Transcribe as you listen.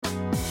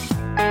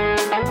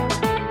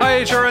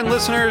HRN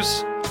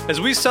listeners.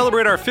 As we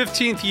celebrate our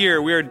 15th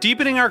year, we are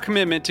deepening our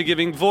commitment to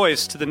giving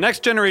voice to the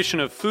next generation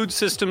of food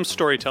systems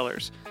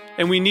storytellers,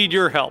 and we need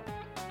your help.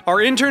 Our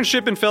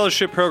internship and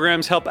fellowship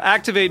programs help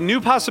activate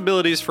new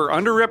possibilities for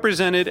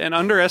underrepresented and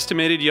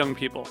underestimated young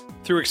people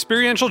through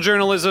experiential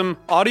journalism,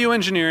 audio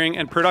engineering,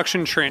 and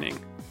production training.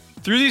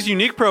 Through these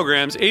unique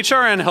programs,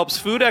 HRN helps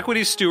food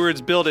equity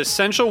stewards build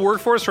essential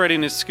workforce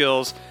readiness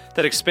skills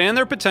that expand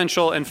their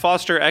potential and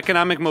foster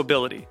economic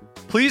mobility.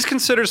 Please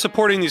consider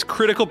supporting these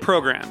critical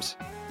programs.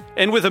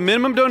 And with a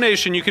minimum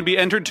donation, you can be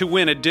entered to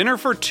win a dinner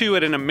for two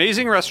at an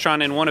amazing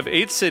restaurant in one of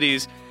 8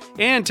 cities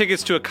and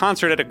tickets to a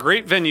concert at a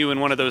great venue in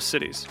one of those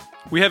cities.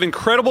 We have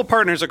incredible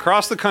partners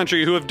across the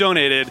country who have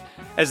donated,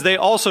 as they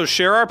also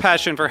share our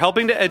passion for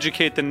helping to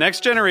educate the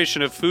next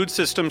generation of food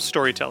systems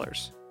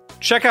storytellers.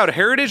 Check out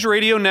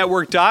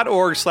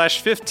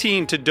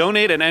heritageradionetwork.org/15 to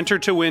donate and enter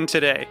to win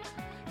today.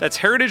 That's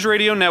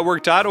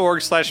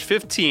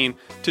heritageradionetwork.org/15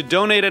 to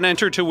donate and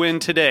enter to win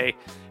today.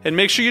 And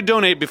make sure you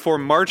donate before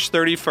March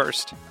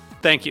 31st.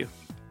 Thank you.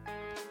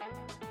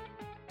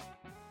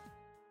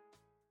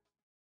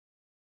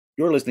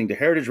 You're listening to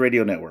Heritage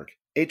Radio Network.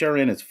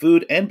 HRN is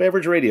food and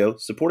beverage radio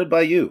supported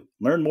by you.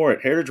 Learn more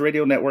at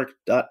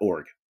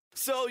heritageradionetwork.org.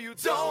 So you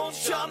don't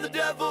shun the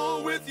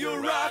devil with your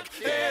rock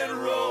and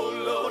roll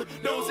load.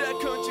 Knows that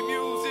country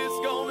music's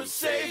gonna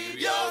save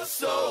your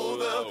soul.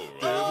 The devil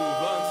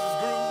finds his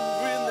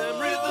groove in them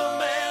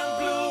rhythm and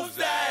blues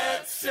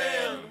that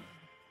sound.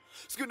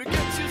 It's gonna get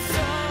you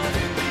sun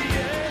in the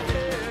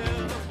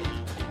air.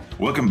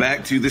 Welcome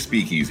back to The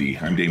Speakeasy.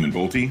 I'm Damon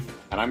Bolte.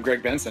 And I'm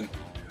Greg Benson.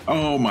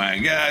 Oh my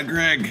God,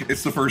 Greg,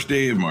 it's the first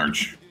day of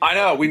March. I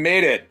know, we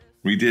made it.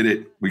 We did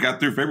it. We got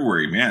through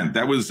February, man.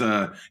 That was,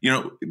 there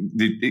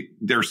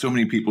are so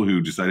many people who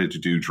decided to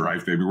do dry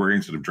February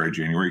instead of dry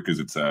January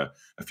because it's a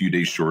few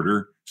days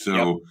shorter.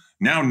 So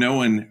Now no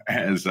one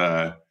has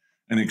an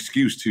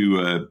excuse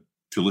to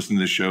listen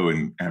to this show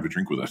and have a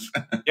drink with us.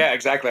 Yeah,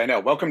 exactly. I know.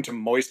 Welcome to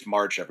Moist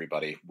March,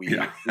 everybody. We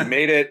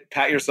made it.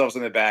 Pat yourselves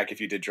on the back if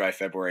you did dry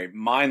February.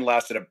 Mine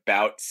lasted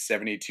about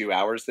 72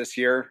 hours this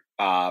year.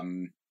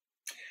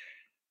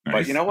 Nice.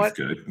 But you know what? That's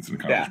good. It's an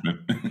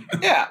accomplishment.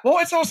 Yeah. Well,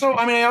 it's also,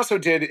 I also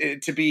did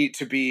it to be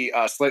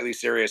slightly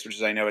serious, which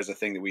is, I know, is a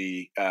thing that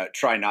we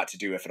try not to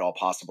do if at all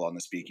possible on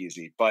the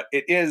Speakeasy. But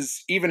it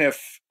is, even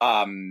if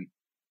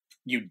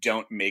you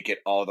don't make it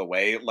all the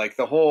way, like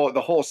the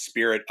whole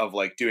spirit of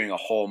like doing a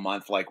whole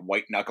month, like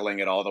white knuckling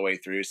it all the way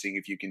through, seeing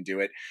if you can do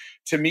it,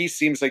 to me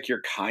seems like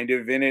you're kind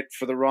of in it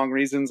for the wrong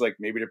reasons, like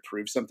maybe to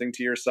prove something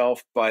to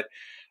yourself. But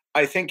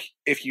I think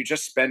if you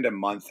just spend a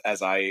month,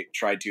 as I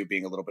tried to,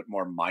 being a little bit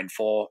more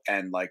mindful,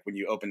 and like when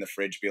you open the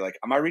fridge, be like,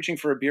 am I reaching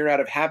for a beer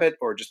out of habit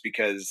or just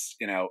because,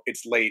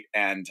 it's late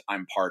and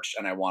I'm parched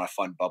and I want a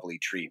fun, bubbly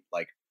treat?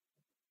 Like,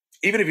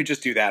 even if you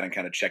just do that and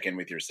kind of check in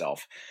with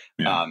yourself,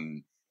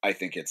 I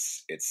think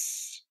it's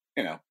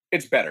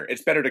better.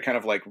 It's better to kind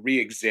of like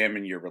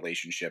re-examine your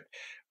relationship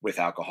with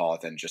alcohol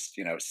than just,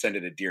 send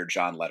it a Dear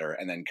John letter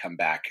and then come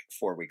back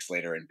 4 weeks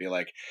later and be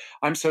like,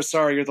 I'm so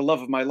sorry. You're the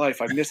love of my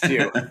life. I missed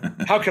you.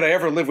 How could I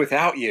ever live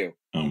without you?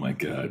 Oh my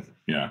God.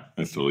 Yeah,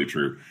 that's totally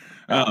true.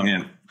 Oh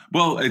man.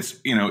 Well,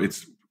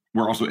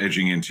 we're also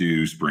edging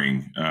into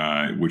spring,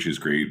 which is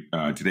great.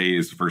 Today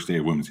is the first day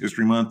of Women's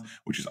History Month,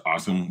 which is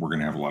awesome. We're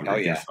going to have a lot of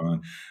great guests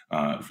on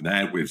for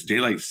that. It's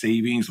daylight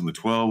savings on the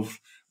 12th,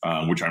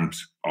 which I'm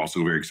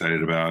also very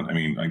excited about. I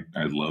mean,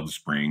 I love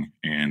spring,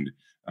 and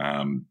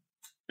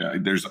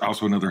there's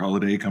also another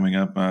holiday coming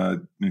up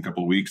in a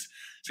couple of weeks,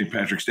 St.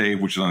 Patrick's Day,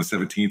 which is on the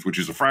 17th, which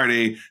is a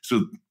Friday.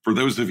 So for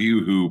those of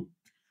you who,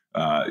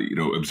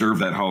 observe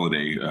that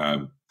holiday,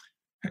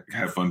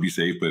 have fun, be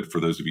safe. But for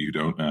those of you who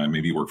don't,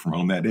 maybe work from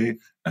home that day.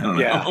 I don't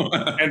know.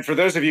 And for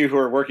those of you who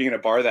are working in a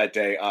bar that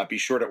day, be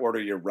sure to order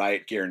your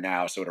riot gear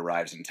now so it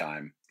arrives in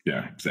time.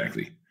 Yeah,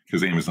 exactly.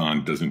 Because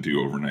Amazon doesn't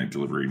do overnight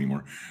delivery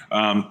anymore.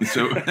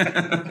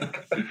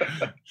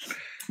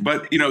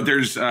 But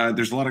there's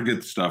a lot of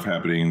good stuff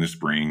happening in the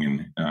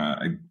spring,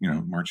 and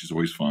March is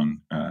always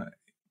fun.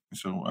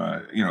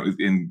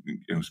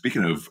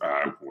 Speaking of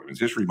Women's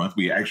History Month,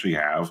 we actually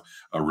have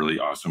a really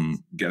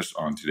awesome guest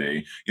on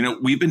today.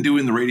 We've been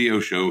doing the radio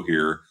show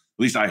here, at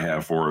least I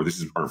have,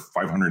 this is our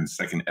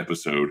 502nd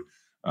episode,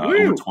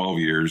 over 12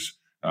 years.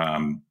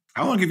 How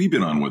long have you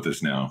been on with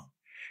us now?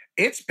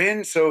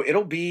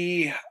 It'll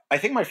be, I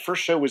think my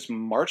first show was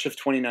March of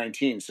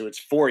 2019. So it's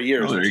 4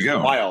 years. Oh, there you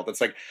go. Wild. It's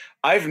like,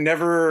 I've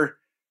never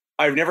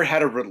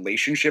had a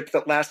relationship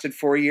that lasted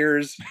 4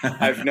 years.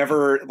 I've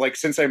never,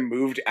 since I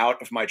moved out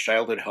of my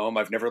childhood home,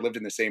 I've never lived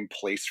in the same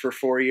place for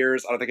 4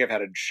 years. I don't think I've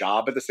had a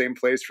job at the same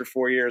place for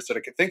 4 years. So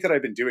to think that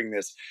I've been doing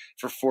this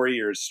for 4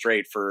 years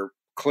straight for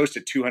close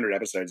to 200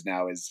 episodes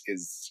now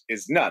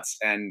is nuts.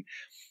 And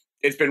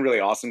it's been really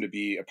awesome to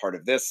be a part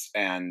of this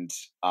and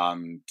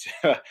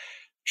to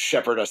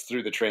shepherd us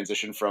through the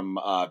transition from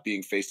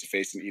being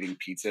face-to-face and eating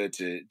pizza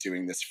to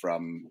doing this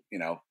from,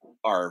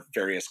 our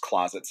various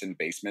closets and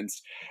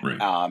basements.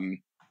 Right.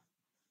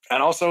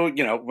 And also,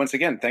 once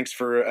again, thanks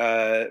for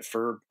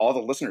all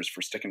the listeners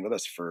for sticking with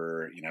us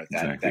for,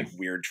 that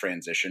weird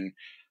transition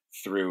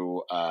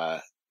through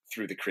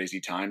the crazy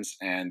times,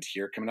 and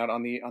here coming out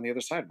on the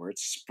other side where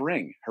it's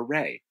spring.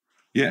 Hooray!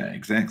 Yeah,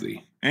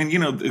 exactly. And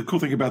the cool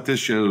thing about this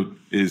show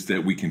is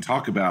that we can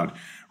talk about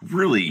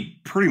really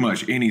pretty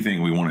much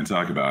anything we want to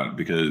talk about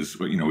because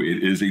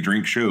it is a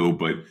drink show,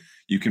 but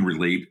you can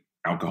relate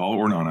alcohol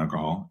or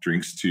non-alcohol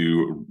drinks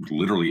to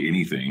literally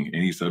anything,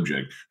 any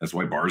subject. That's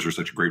why bars are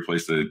such a great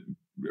place to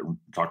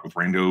talk with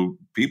rando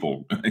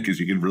people because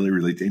you can really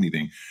relate to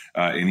anything,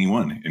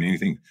 anyone and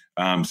anything.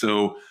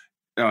 So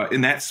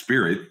in that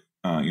spirit,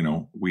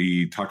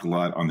 we talked a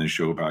lot on this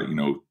show about,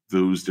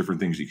 those different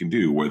things you can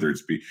do, whether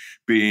it's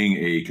being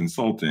a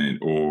consultant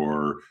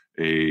or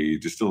a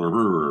distiller,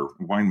 brewer,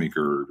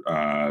 winemaker,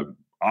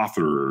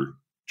 author,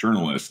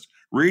 journalist,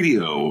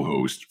 radio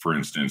host, for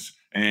instance.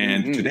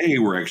 And today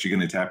we're actually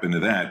going to tap into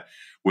that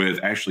with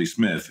Ashley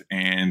Smith.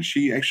 And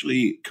she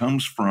actually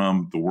comes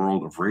from the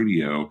world of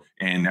radio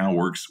and now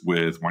works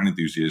with wine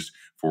enthusiasts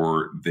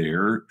for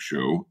their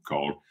show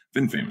called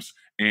Vinfamy.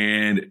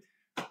 And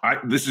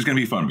this is going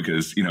to be fun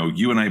because,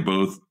 you and I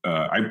both,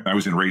 I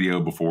was in radio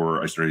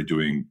before I started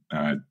doing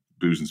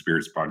Booze and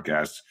Spirits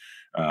podcasts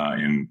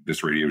and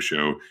this radio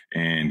show.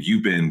 And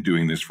you've been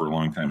doing this for a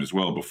long time as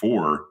well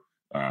before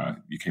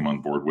you came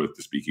on board with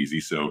the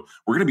Speakeasy. So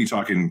we're going to be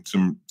talking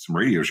some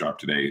radio shop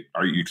today.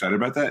 Are you excited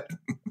about that?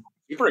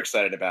 Super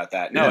excited about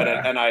that. No,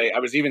 yeah. and I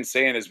was even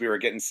saying as we were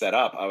getting set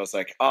up, I was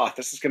like, oh,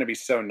 this is going to be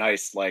so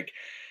nice. Like,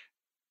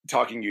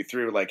 talking you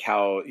through like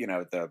how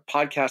the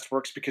podcast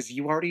works because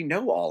you already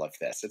know all of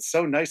this. It's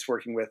so nice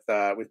working with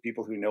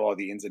people who know all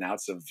the ins and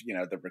outs of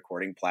the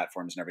recording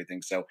platforms and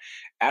everything. So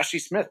Ashley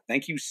Smith,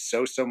 thank you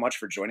so much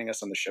for joining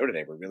us on the show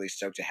today. We're really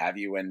stoked to have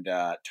you and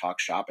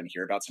talk shop and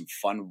hear about some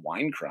fun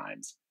wine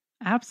crimes.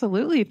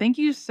 Absolutely. Thank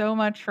you so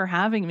much for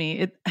having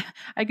me.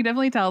 I can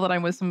definitely tell that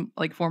I'm with some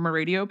like former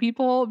radio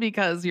people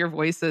because your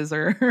voices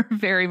are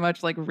very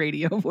much like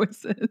radio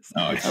voices.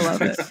 Oh, I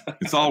love it.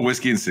 It's all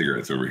whiskey and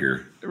cigarettes over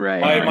here.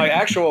 Right. My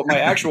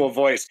actual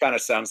voice kind of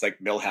sounds like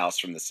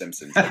Milhouse from The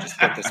Simpsons. I just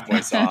put this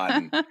voice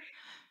on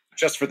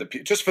just for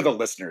the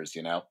listeners,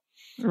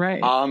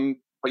 Right.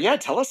 But yeah,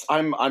 tell us.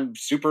 I'm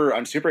super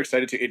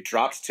excited it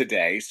dropped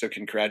today, so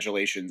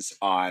congratulations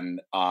on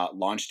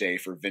launch day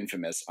for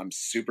Vinfamy. I'm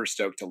super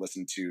stoked to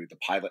listen to the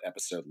pilot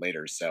episode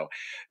later. So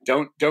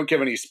don't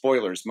give any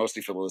spoilers,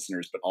 mostly for the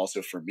listeners, but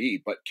also for me.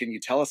 But can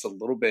you tell us a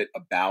little bit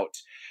about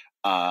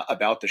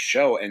the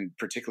show and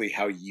particularly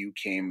how you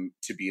came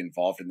to be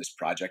involved in this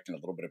project and a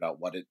little bit about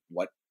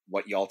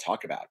what y'all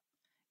talk about?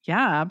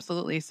 Yeah,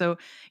 absolutely. So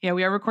yeah,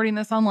 we are recording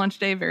this on launch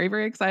day. Very,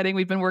 very exciting.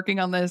 We've been working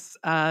on this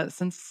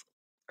since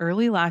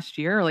early last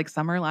year, or like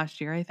summer last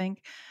year, I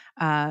think.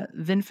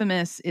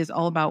 Vinfamy is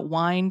all about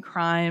wine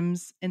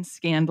crimes and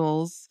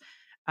scandals.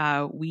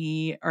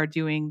 We are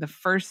doing the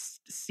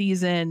first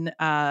season,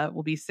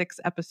 will be 6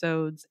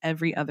 episodes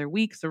every other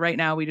week. So right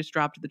now we just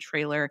dropped the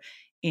trailer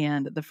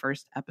and the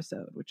first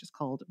episode, which is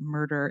called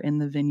Murder in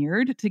the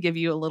Vineyard, to give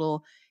you a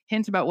little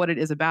hint about what it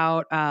is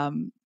about.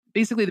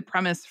 Basically, the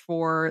premise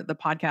for the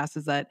podcast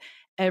is that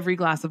every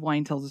glass of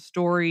wine tells a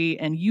story,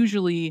 and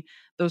usually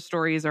those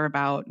stories are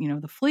about,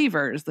 the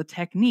flavors, the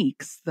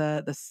techniques,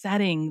 the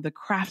setting, the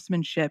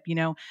craftsmanship,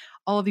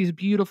 all of these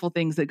beautiful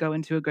things that go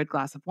into a good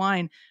glass of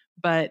wine.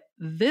 But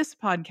this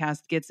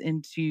podcast gets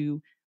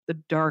into the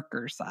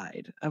darker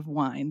side of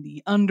wine,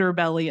 the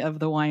underbelly of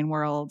the wine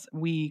world.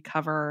 We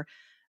cover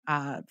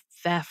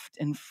theft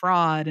and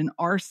fraud and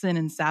arson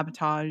and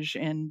sabotage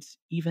and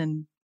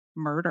even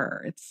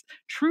murder. It's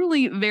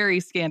truly very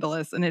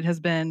scandalous, and it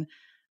has been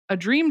a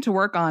dream to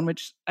work on,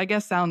 which I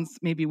guess sounds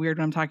maybe weird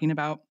when I'm talking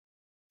about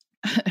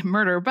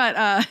murder,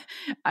 but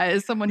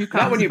as someone who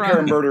comes not when you from...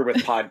 pair murder with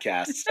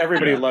podcasts,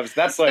 everybody loves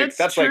that's like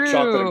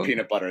chocolate and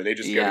peanut butter. They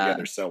just go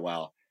together so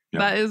well.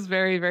 Yeah. That is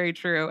very, very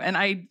true. And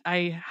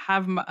I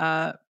have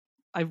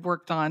I've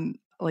worked on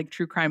like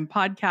true crime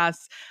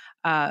podcasts.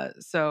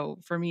 So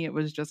for me, it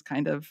was just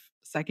kind of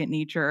second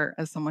nature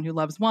as someone who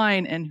loves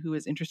wine and who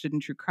is interested in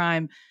true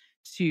crime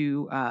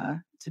to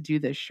do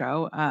this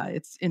show.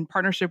 It's in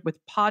partnership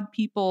with Pod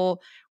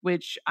People,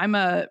 which I'm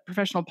a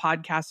professional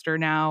podcaster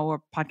now, a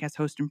podcast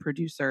host and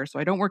producer. So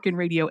I don't work in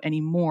radio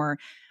anymore.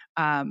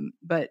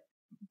 But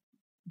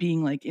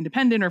being like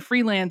independent or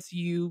freelance,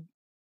 you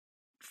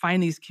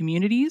find these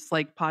communities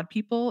like Pod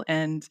People.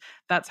 And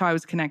that's how I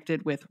was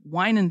connected with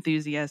wine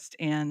enthusiasts.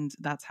 And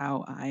that's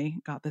how I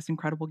got this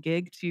incredible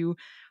gig to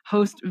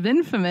host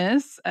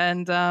Vinfamy.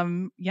 And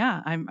I'm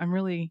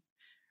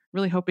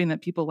really hoping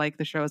that people like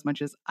the show as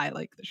much as I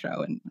like the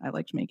show and I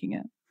liked making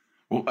it.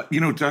 Well,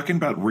 talking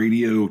about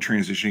radio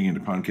transitioning into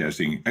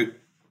podcasting,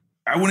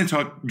 I want to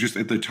talk just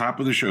at the top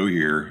of the show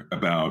here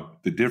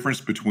about the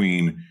difference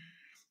between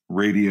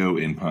radio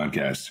and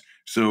podcasts.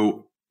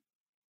 So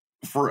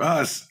for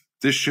us,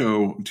 this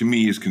show to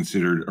me is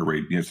considered a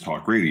radio, it's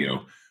talk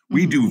radio.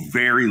 We do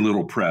very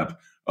little prep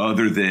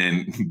other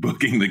than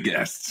booking the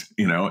guests,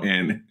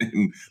 and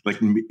like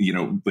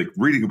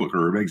reading a book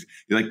or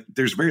like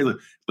there's very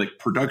like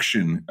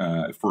production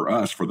for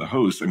us, for the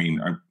host. I mean,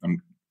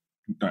 I'm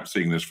not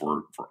saying this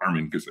for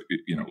Armin because,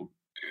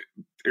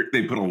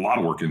 they put a lot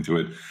of work into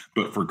it.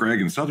 But for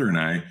Greg and Souther and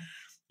I,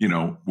 you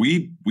know,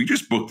 we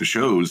just book the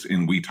shows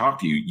and we talk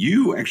to you.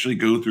 You actually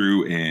go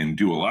through and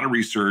do a lot of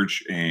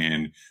research,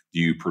 and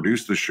you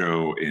produce the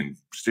show and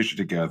stitch it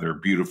together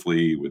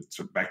beautifully with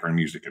some background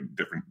music and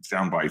different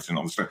sound bites and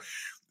all this stuff.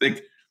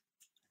 Like,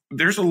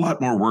 there's a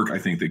lot more work, I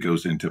think, that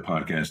goes into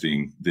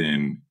podcasting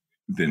than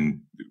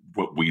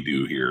what we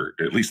do here,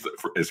 at least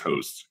as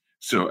hosts.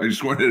 So I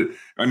just wanted,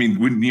 I mean,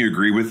 wouldn't you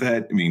agree with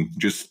that? I mean,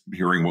 just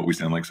hearing what we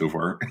sound like so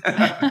far.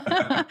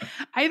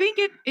 I think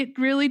it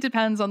really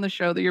depends on the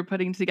show that you're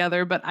putting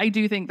together, but I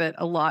do think that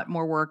a lot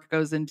more work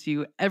goes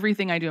into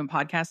everything I do in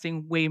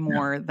podcasting, way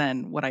more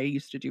than what I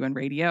used to do in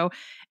radio.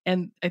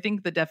 And I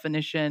think the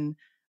definition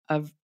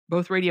of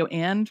both radio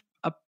and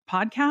a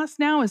podcast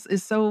now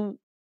is so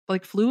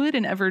like fluid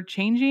and ever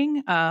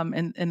changing.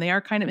 And they are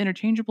kind of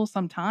interchangeable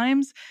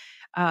sometimes.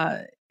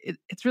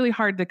 It's really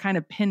hard to kind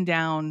of pin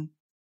down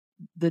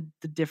the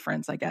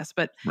difference, I guess.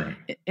 But Right.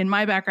 in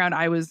my background,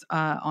 I was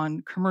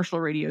on commercial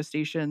radio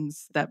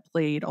stations that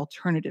played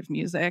alternative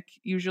music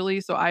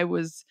usually. So I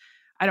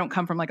don't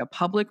come from like a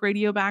public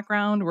radio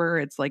background where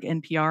it's like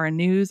NPR and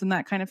news and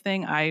that kind of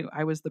thing.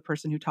 I was the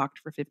person who talked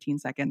for 15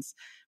 seconds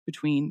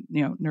between,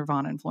 you know,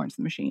 Nirvana and Florence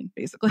and the Machine,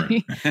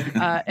 basically.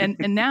 Right.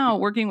 And now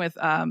working with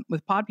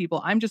Pod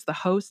People, I'm just the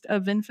host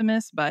of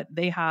Vinfamous, but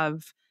they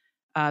have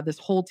this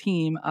whole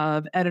team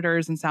of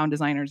editors and sound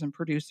designers and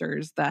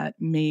producers that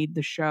made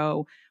the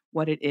show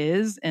what it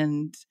is.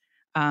 And,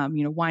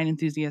 you know, Wine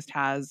Enthusiast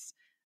has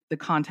the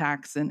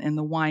contacts and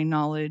the wine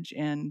knowledge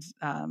and,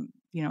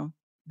 you know,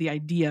 the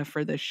idea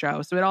for this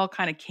show. So it all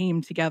kind of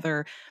came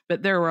together,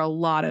 but there were a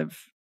lot of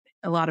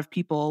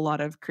people, a lot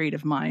of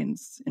creative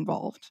minds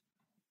involved.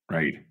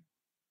 Right.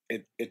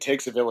 It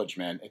takes a village,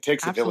 man. It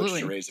takes a village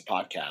to raise a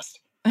podcast.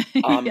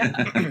 Yeah.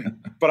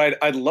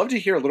 But I'd love to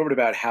hear a little bit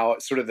about how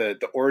sort of the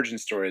origin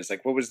story is.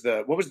 Like, what was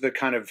the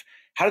kind of,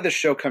 how did the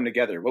show come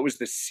together? What was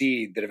the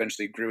seed that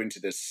eventually grew into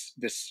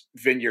this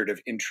vineyard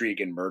of intrigue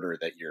and murder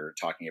that you're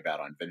talking about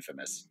on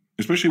Vinfamous?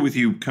 Especially with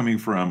you coming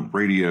from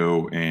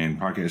radio and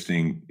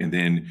podcasting, and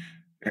then,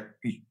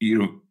 you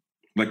know,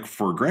 like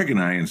for Greg and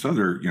I and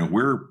Souther, you know,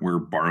 we're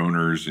bar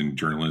owners and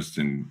journalists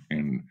and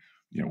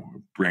you know,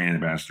 brand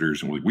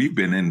ambassadors, and we've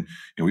been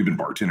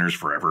bartenders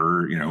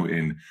forever, you know,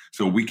 and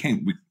so we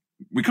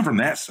come from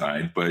that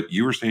side. But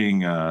you were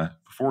saying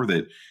before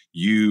that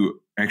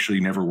you actually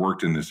never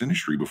worked in this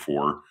industry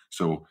before,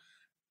 so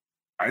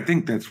I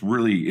think that's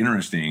really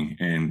interesting.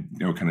 And,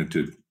 you know, kind of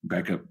to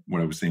back up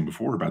what I was saying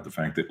before about the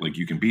fact that like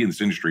you can be in this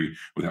industry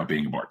without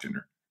being a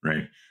bartender,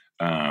 right?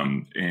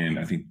 And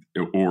I think,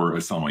 or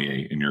a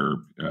sommelier in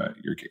your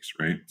case,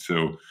 right?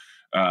 So.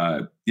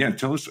 Yeah,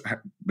 tell us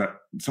about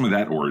some of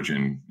that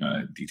origin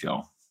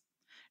detail.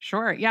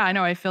 Sure. Yeah, I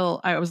know.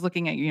 I was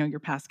looking at, you know, your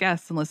past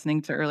guests and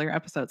listening to earlier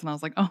episodes, and I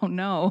was like, oh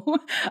no,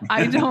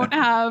 I don't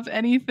have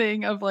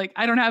anything of like,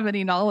 I don't have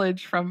any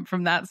knowledge from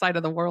that side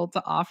of the world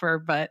to offer.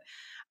 But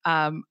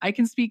I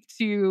can speak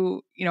to,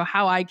 you know,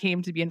 how I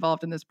came to be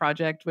involved in this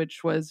project,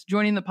 which was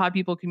joining the Pod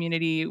People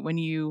community. When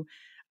you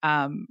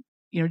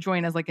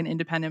join as like an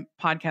independent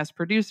podcast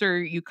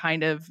producer, you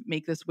kind of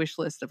make this wish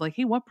list of like,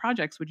 hey, what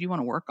projects would you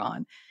want to work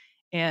on?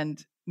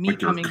 And me like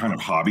their kind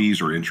of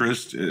hobbies or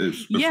interests.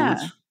 Yeah.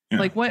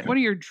 Like what are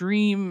your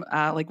dream,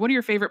 like what are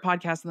your favorite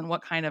podcasts? And then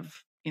what kind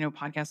of, you know,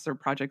 podcasts or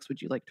projects would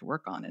you like to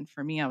work on? And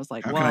for me, I was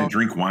like, how can I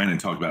drink wine and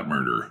talk about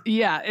murder?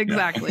 Yeah,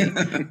 exactly.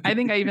 Yeah. I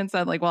think I even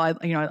said like, well,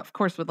 I, you know, of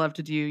course would love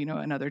to do, you know,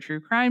 another true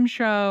crime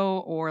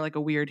show or like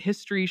a weird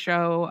history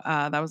show.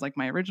 That was like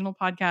my original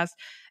podcast.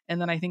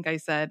 And then I think I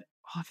said,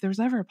 oh, if there was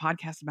ever a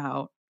podcast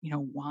about, you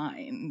know,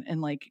 wine and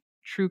like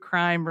true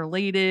crime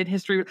related,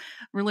 history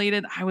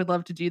related, I would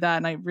love to do that.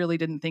 And I really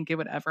didn't think it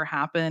would ever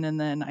happen. And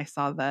then I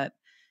saw that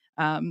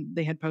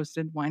they had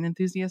posted Wine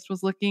Enthusiast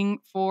was looking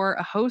for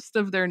a host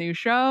of their new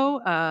show,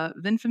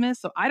 Vinfamous.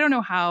 So I don't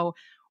know how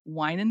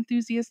Wine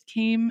Enthusiast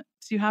came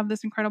to have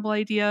this incredible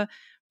idea,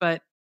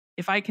 but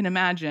if I can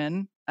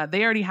imagine,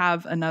 they already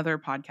have another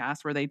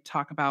podcast where they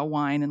talk about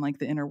wine and like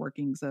the inner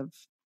workings of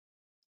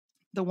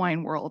the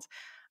wine world.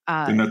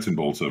 The nuts and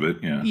bolts of it.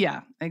 Yeah.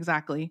 Yeah,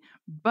 exactly.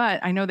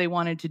 But I know they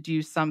wanted to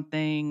do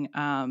something,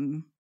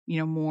 you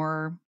know,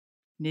 more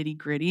nitty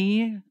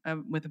gritty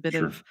with a bit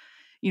of,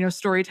 you know,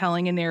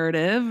 storytelling and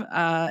narrative.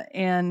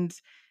 And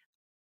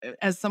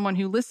as someone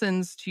who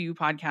listens to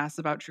podcasts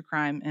about true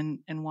crime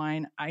and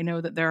wine, I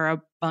know that there are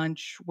a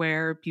bunch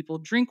where people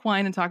drink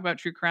wine and talk about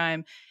true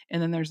crime.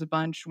 And then there's a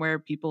bunch where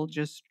people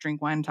just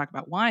drink wine and talk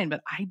about wine.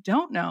 But I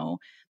don't know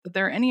that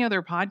there are any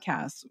other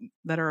podcasts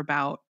that are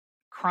about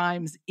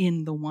crimes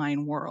in the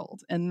wine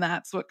world. And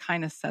that's what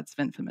kind of sets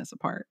Vinfamous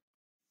apart.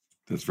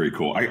 That's very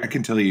cool. I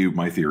can tell you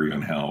my theory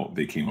on how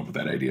they came up with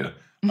that idea.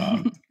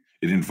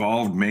 It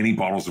involved many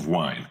bottles of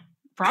wine.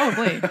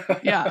 Probably.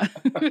 Yeah.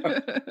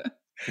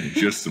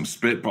 Just some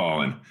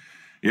spitballing.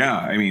 Yeah.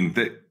 I mean,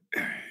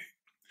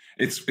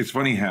 it's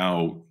funny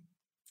how,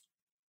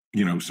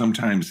 you know,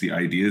 sometimes the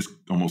idea is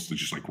almost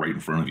just like right in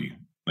front of you.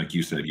 Like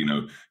you said, you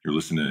know, you're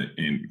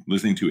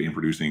listening to and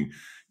producing,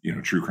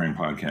 true crime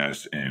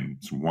podcast and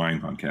some wine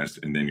podcast,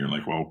 and then you're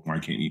like, well, why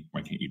can't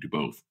you do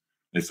both?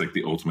 It's like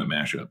the ultimate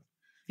mashup.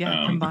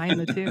 Yeah, combine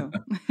the two.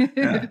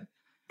 Yeah,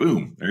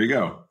 boom, there you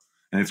go,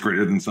 and it's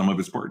greater than some of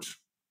its parts.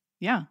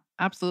 Yeah,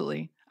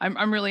 absolutely.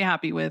 I'm really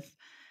happy with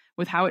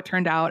how it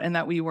turned out, and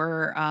that we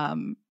were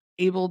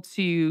able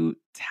to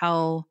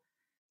tell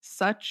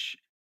such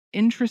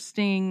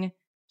interesting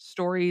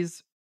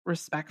stories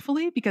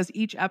respectfully, because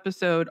each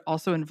episode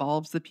also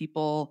involves the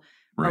people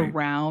Right.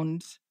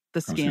 around the I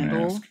was gonna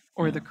scandal ask.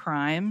 or Yeah. the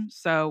crime.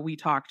 So we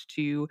talked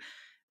to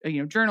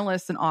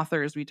journalists and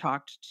authors, we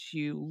talked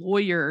to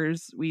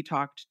lawyers, we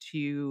talked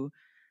to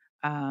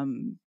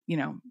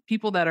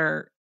people that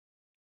are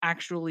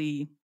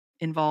actually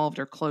involved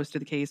or close to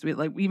the case. We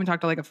even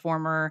talked to like a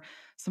former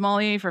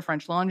sommelier for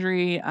French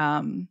Laundry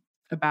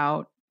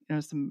about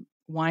some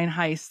wine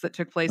heists that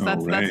took place. Oh,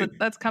 right.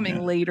 That's coming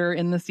Yeah. later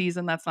in the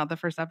season. That's not the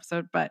first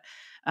episode, but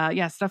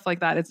stuff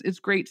like that. It's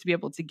great to be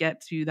able to get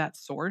to that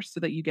source so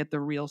that you get the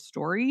real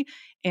story.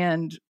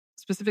 And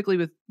specifically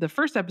with the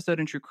first episode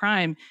in true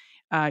crime,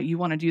 you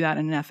want to do that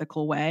in an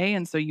ethical way,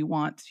 and so you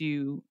want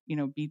to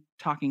be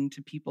talking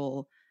to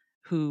people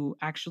who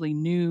actually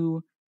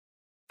knew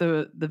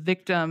the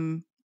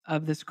victim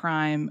of this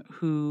crime,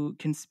 who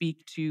can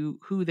speak to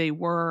who they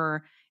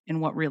were and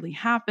what really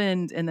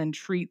happened, and then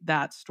treat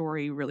that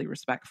story really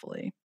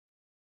respectfully.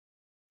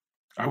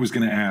 I was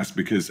going to ask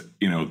because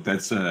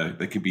that's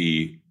that could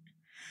be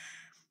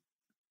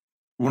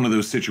one of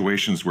those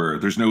situations where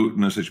there's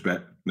no such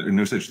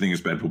thing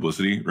as bad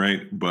publicity,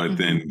 right? But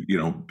then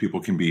people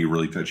can be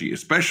really touchy,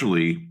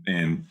 especially,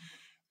 and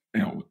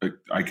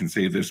I can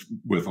say this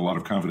with a lot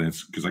of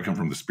confidence because I come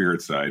from the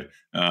spirit side.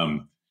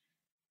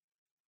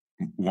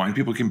 Wine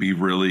people can be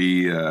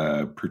really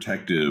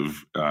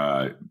protective.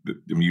 I'm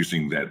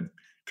using that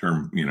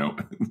term,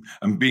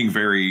 I'm being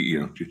very,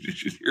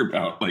 just hear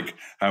about like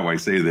how I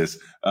say this.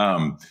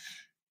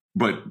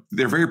 But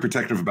they're very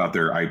protective about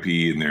their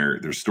IP and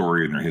their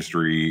story and their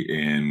history.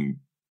 And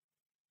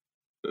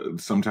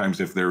sometimes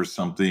if there's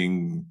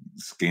something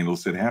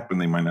scandalous that happened,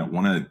 they might not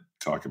want to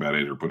talk about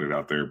it or put it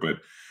out there. But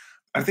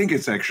I think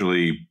it's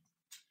actually,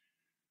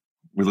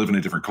 we live in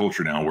a different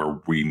culture now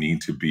where we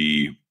need to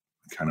be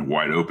kind of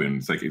wide open.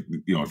 It's like,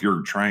 if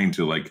you're trying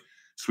to like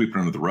sweep it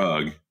under the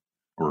rug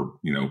or,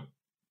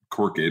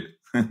 cork it,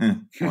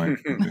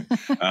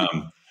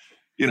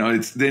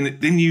 it's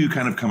then you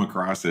kind of come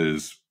across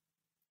as,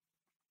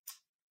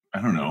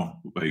 I don't know,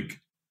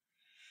 like,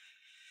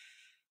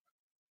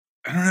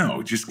 I don't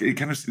know, just it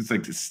kind of, it's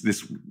like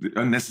this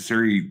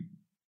unnecessary,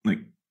 like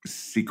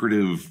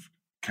secretive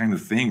kind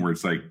of thing where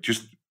it's like,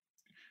 just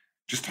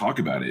talk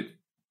about it.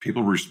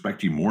 People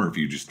respect you more if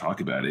you just talk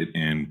about it.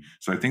 And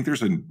so I think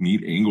there's a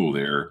neat angle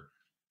there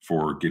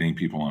for getting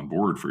people on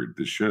board for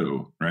this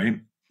show, right?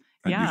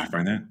 Yeah. Did you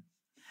find that?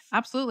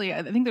 Absolutely.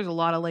 I think there's a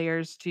lot of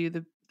layers to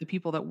the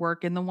people that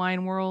work in the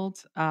wine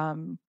world.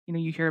 You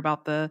hear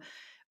about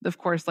of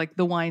course, like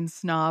the wine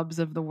snobs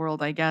of the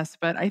world, I guess,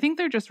 but I think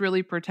they're just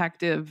really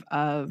protective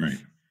of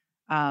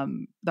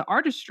the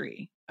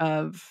artistry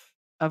of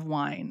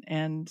wine.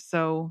 And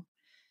so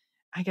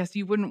I guess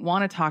you wouldn't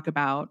want to talk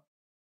about,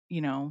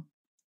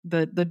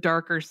 the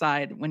darker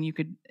side when you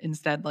could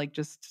instead like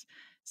just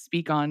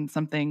speak on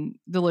something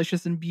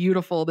delicious and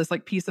beautiful, this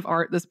like piece of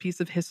art, this piece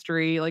of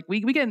history. Like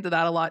we get into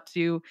that a lot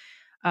too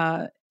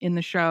in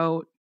the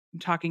show,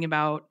 talking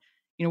about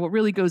what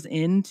really goes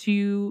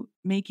into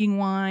making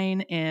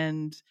wine,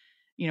 and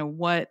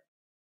what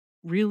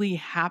really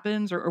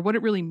happens, or what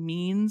it really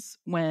means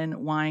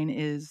when wine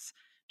is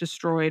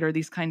destroyed, or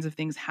these kinds of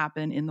things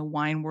happen in the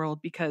wine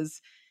world,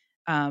 because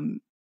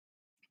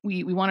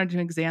we wanted to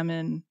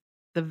examine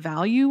the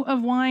value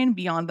of wine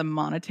beyond the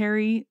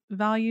monetary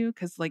value,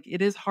 because like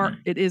it is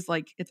hard, it is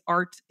like it's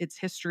art, it's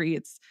history,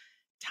 it's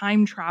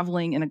time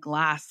traveling in a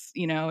glass.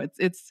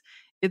 It's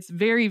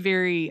very,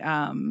 very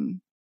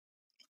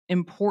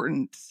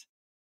important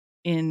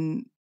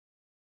in,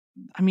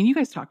 I mean, you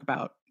guys talk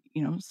about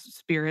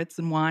spirits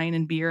and wine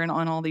and beer and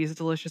on all these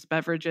delicious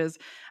beverages,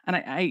 and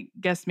I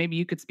guess maybe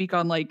you could speak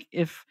on like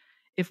if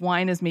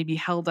wine is maybe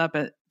held up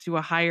to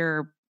a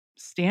higher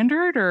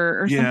standard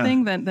or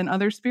something than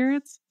other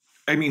spirits.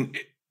 I mean,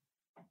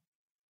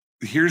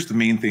 here's the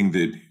main thing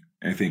that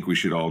I think we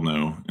should all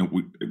know.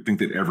 And I think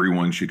that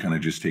everyone should kind of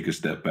just take a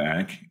step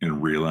back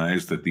and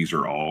realize that these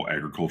are all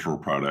agricultural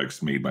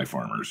products made by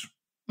farmers,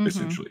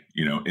 essentially,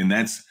 and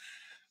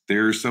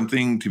there's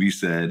something to be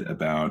said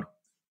about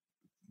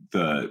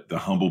the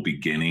humble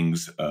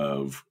beginnings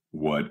of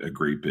what a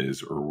grape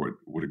is, or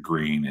what a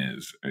grain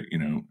is, or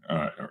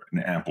an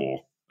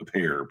apple, a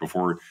pear,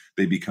 before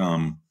they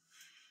become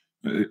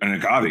an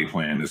agave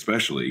plant,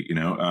 especially.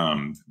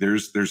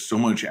 There's so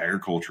much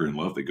agriculture and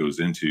love that goes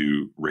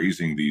into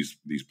raising these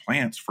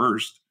plants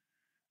first.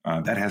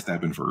 That has to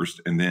happen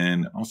first, and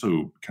then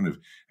also kind of,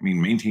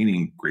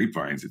 maintaining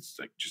grapevines. It's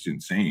like just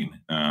insane,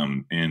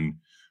 and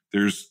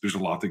there's a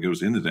lot that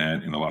goes into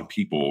that, and a lot of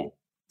people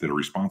that are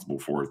responsible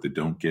for it that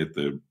don't get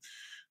the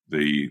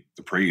the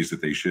praise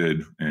that they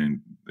should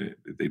and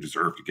they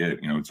deserve to get.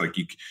 It's like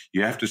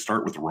you have to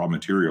start with the raw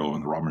material,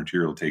 and the raw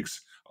material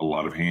takes a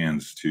lot of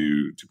hands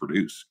to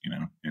produce.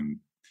 And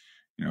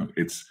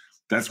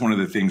that's one of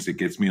the things that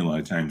gets me a lot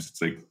of times.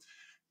 It's like,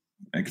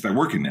 because I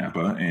work in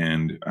Napa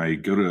and I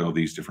go to all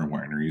these different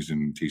wineries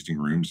and tasting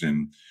rooms,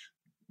 and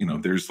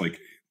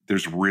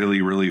there's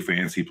really, really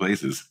fancy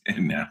places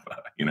in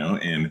Napa,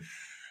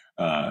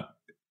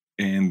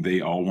 and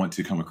they all want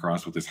to come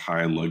across with this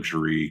high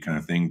luxury kind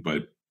of thing.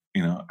 But,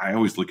 I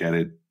always look at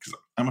it, because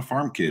I'm a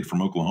farm kid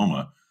from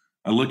Oklahoma.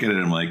 I look at it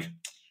and I'm like,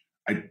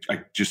 I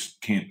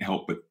just can't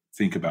help but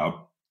think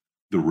about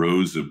the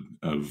rows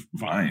of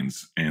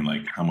vines and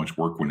like how much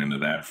work went into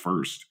that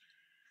first.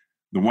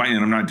 The wine,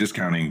 and I'm not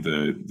discounting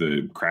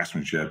the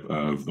craftsmanship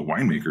of the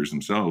winemakers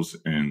themselves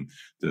and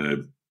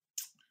the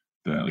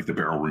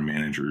barrel room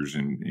managers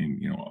and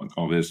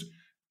all this.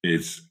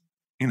 It's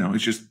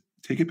it's just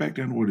take it back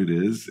down to what it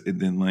is, and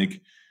then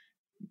like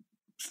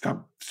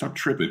stop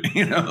tripping,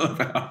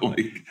 about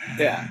like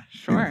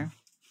sure.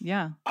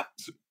 Yeah.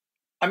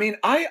 I mean,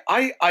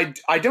 I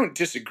don't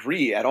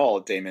disagree at all,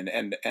 Damon,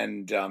 and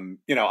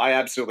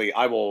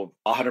I will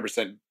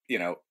 100%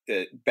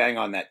 bang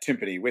on that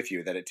timpani with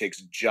you, that it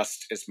takes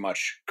just as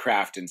much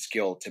craft and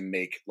skill to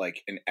make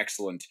like an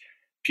excellent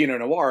Pinot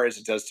Noir as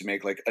it does to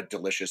make like a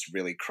delicious,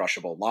 really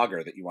crushable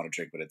lager that you want to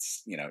drink, but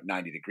it's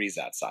 90 degrees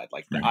outside.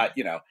 Like right.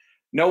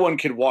 No one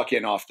can walk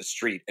in off the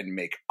street and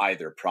make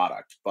either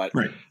product. But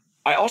right.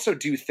 I also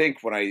do think,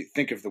 when I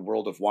think of the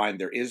world of wine,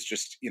 there is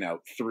just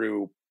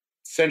through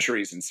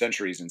centuries and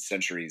centuries and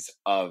centuries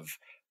of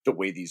the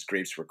way these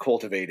grapes were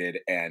cultivated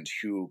and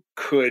who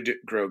could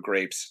grow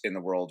grapes in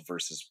the world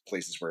versus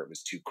places where it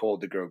was too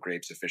cold to grow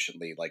grapes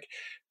efficiently. Like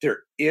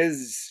there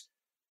is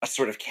a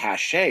sort of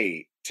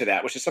cachet to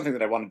that, which is something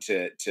that I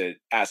wanted to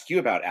ask you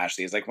about,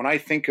 Ashley, is like, when I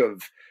think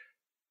of,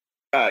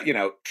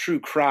 true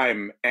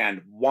crime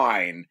and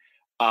wine,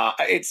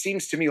 it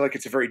seems to me like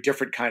it's a very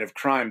different kind of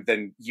crime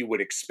than you would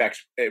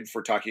expect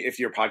if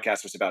your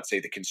podcast was about, say,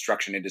 the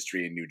construction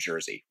industry in New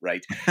Jersey,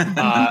 right?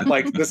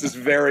 Like this is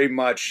very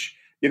much,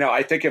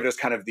 I think of it as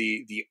kind of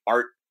the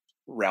art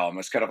realm.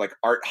 It's kind of like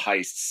art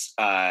heists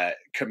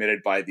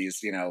committed by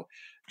these,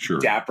 sure.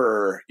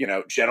 dapper,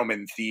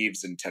 gentlemen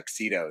thieves in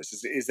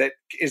tuxedos.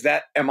 Is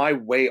that, am I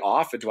way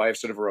off? Do I have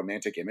sort of a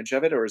romantic image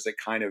of it? Or is it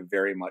kind of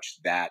very much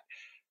that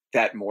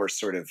more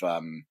sort of,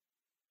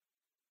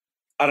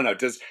 I don't know.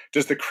 Does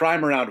the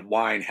crime around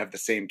wine have the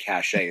same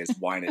cachet as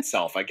wine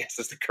itself? I guess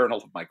is the kernel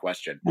of my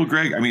question. Well,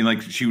 Greg, I mean,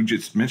 like you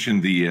just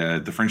mentioned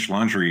the French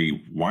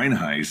Laundry wine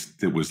heist.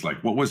 That was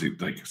like, what was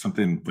it? Like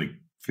something like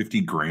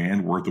 50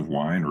 grand worth of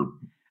wine, or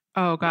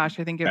oh gosh,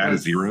 I think it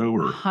was zero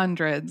or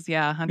hundreds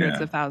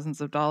of thousands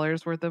of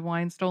dollars worth of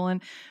wine stolen.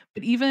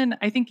 But even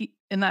I think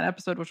in that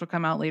episode, which will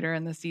come out later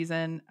in the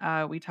season,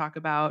 we talk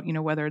about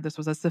whether this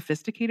was a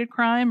sophisticated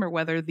crime or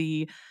whether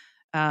the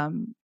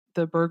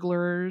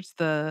burglars,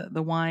 the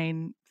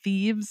wine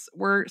thieves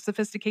were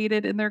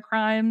sophisticated in their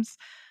crimes.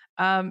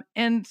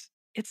 And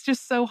it's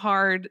just so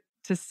hard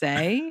to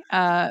say.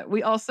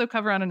 We also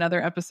cover on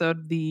another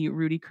episode the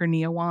Rudy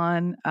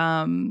Kurniawan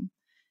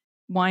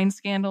wine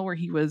scandal, where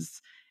he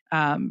was,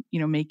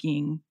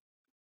 making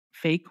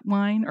fake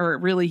wine, or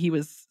really he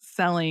was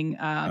selling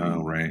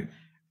right.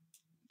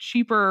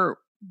 cheaper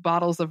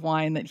bottles of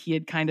wine that he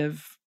had kind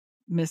of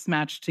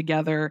mismatched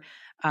together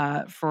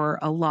for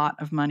a lot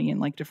of money and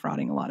like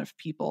defrauding a lot of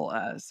people.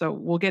 So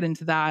we'll get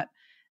into that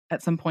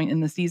at some point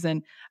in the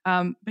season.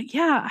 But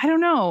yeah, I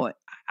don't know.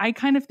 I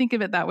kind of think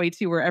of it that way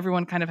too, where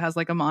everyone kind of has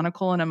like a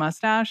monocle and a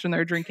mustache and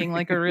they're drinking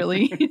like a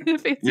really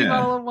fancy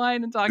bottle of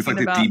wine and talking it's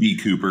like about the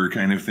DB Cooper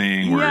kind of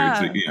thing, where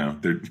it's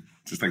like, they're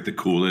just like the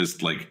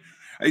coolest. Like,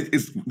 do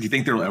you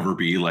think there'll ever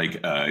be like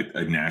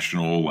a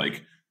national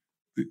like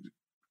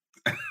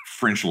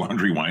French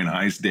Laundry wine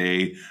heist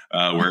day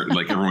where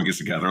like everyone gets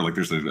together, like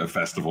there's a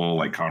festival,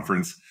 like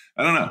conference?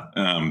 I don't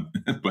know,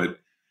 but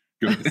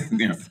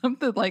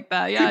something like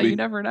that. Yeah, you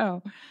never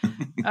know.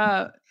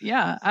 But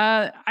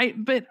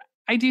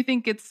I do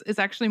think it's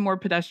actually more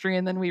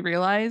pedestrian than we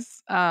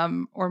realize,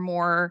 or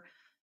more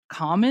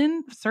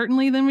common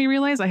certainly than we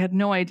realize. I had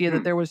no idea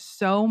that there was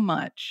so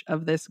much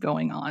of this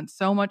going on,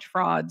 so much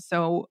fraud,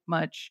 so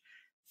much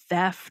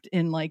theft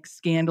and like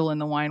scandal in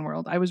the wine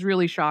world. I was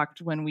really shocked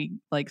when we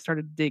like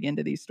started to dig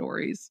into these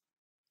stories.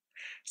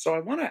 So I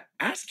want to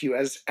ask you,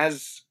 as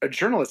a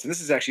journalist, and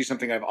this is actually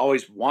something I've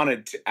always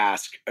wanted to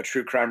ask a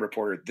true crime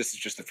reporter. This is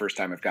just the first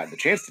time I've gotten the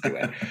chance to do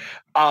it.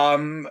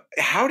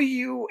 How do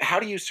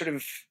you sort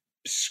of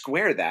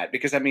square that?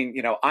 Because I mean,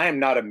 I am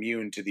not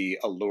immune to the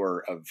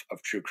allure of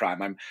true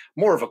crime. I'm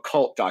more of a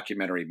cult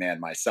documentary man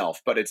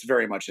myself, but it's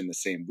very much in the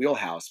same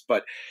wheelhouse.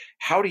 But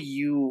how do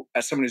you,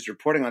 as someone who's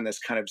reporting on this,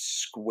 kind of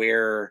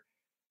square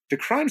the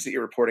crimes that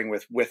you're reporting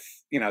with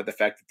the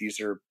fact that these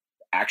are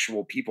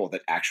actual people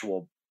that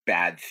actual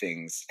bad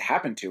things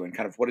happen to, and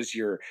kind of what is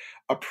your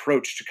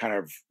approach to kind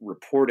of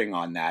reporting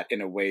on that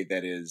in a way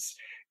that is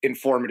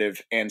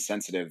informative and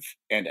sensitive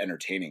and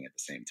entertaining at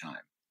the same time?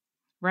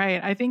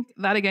 Right. I think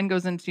that again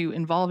goes into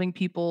involving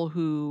people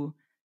who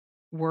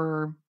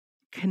were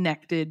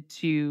connected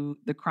to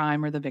the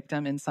crime or the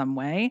victim in some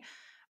way.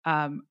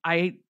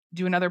 I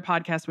do another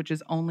podcast, which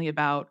is only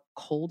about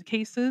cold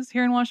cases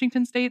here in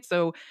Washington State.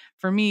 So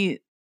for me,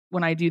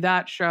 when I do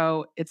that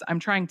show, I'm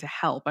trying to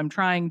help. I'm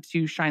trying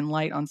to shine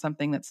light on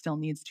something that still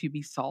needs to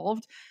be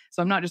solved.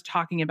 So I'm not just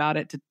talking about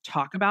it to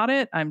talk about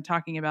it. I'm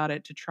talking about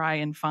it to try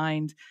and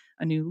find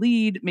a new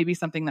lead, maybe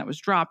something that was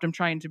dropped. I'm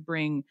trying to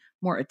bring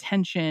more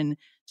attention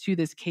to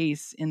this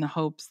case in the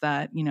hopes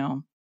that,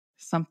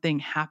 something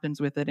happens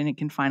with it and it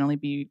can finally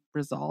be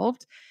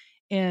resolved.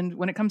 And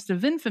when it comes to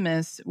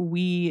Vinfamous,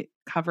 we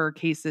cover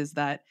cases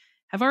that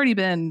have already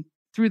been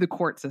through the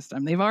court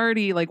system. They've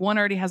already, one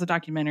already has a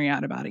documentary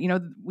out about it.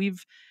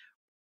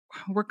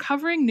 We're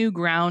covering new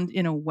ground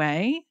in a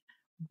way,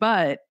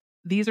 but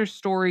these are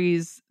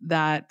stories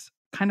that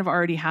kind of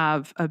already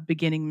have a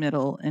beginning,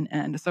 middle, and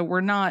end. So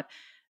we're not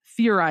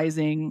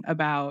theorizing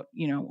about,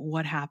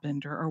 what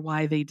happened or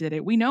why they did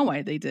it. We know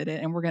why they did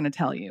it, and we're going to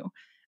tell you.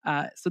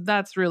 So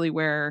that's really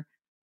where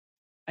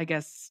I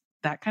guess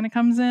that kind of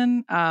comes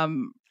in.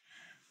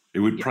 It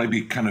would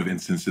probably be kind of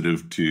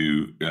insensitive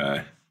to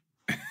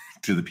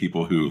to the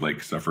people who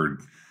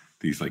suffered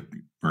these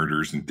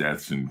murders and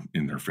deaths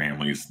in their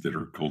families that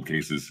are cold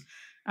cases.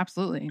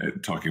 Absolutely.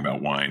 Talking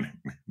about wine,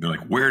 they're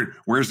like,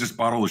 where's this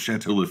bottle of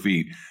Chateau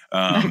Lafite?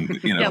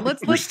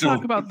 Let's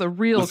talk about the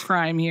real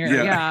crime here.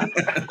 Yeah,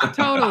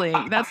 totally.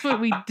 That's what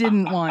we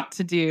didn't want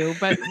to do,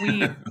 but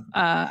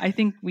I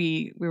think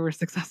we were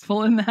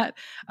successful in that.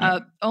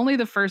 Only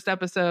the first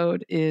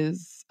episode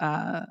is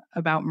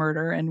about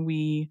murder, and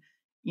we,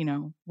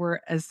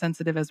 were as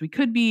sensitive as we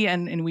could be,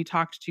 and we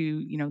talked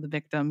to the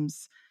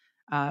victims'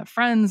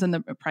 friends and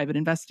the private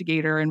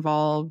investigator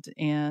involved,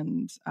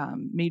 and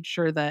made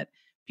sure that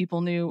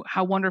people knew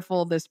how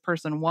wonderful this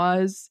person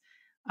was,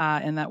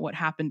 and that what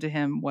happened to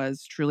him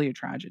was truly a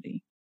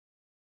tragedy.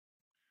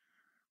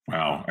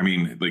 Wow. I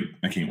mean,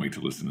 I can't wait to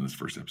listen to this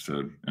first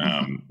episode.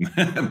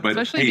 But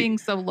especially being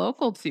so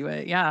local to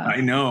it. Yeah. I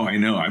know.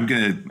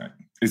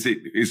 Is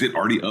it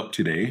already up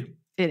today?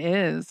 It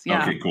is.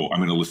 Yeah. Okay, cool. I'm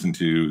going to listen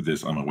to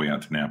this on my way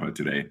out to Napa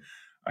today.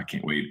 I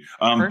can't wait.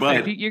 Perfect.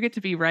 But you get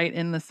to be right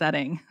in the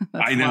setting.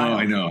 I know.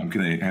 I'm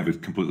going to have a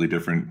completely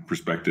different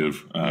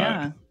perspective.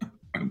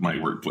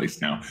 My workplace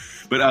now.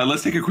 But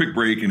let's take a quick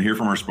break and hear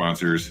from our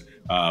sponsors.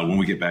 When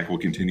we get back, we'll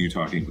continue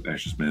talking with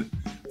Ashley Smith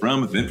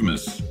from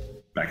Vinfamous.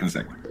 Back in a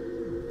second.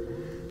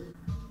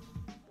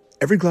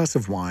 Every glass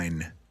of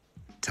wine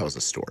tells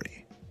a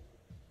story.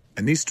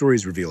 And these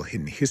stories reveal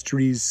hidden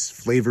histories,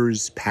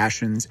 flavors,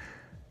 passions,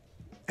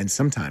 and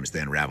sometimes they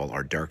unravel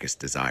our darkest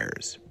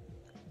desires.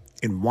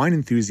 In Wine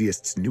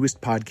Enthusiast's newest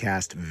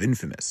podcast,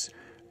 Vinfamous,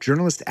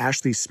 journalist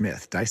Ashley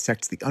Smith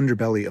dissects the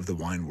underbelly of the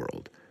wine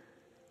world.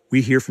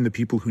 We hear from the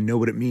people who know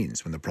what it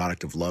means when the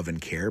product of love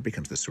and care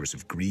becomes the source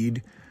of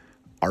greed,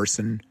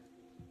 arson,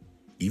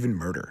 even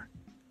murder.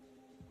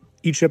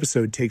 Each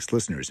episode takes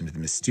listeners into the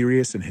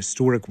mysterious and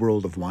historic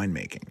world of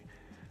winemaking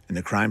and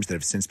the crimes that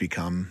have since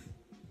become,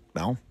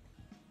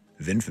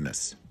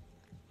 Vinfamous.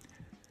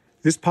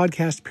 This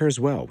podcast pairs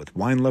well with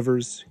wine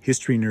lovers,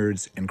 history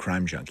nerds, and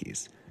crime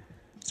junkies.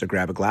 So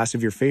grab a glass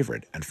of your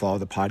favorite and follow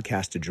the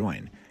podcast to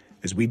join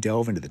as we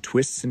delve into the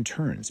twists and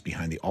turns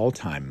behind the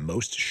all-time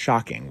most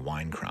shocking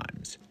wine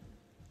crimes.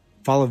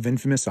 Follow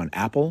Vinfamous on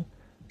Apple,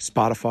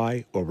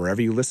 Spotify, or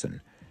wherever you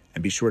listen,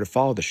 and be sure to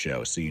follow the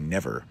show so you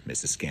never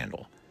miss a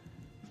scandal.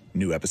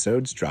 New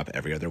episodes drop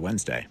every other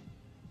Wednesday.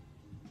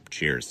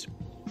 Cheers.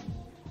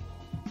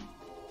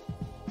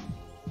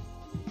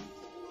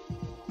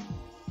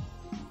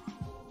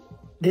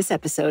 This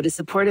episode is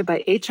supported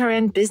by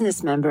HRN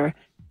business member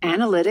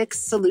Analytics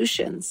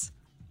Solutions.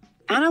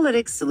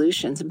 Analytics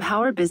Solutions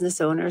empower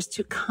business owners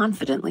to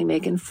confidently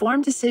make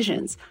informed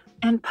decisions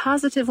and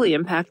positively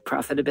impact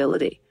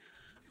profitability.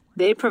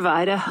 They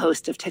provide a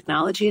host of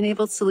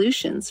technology-enabled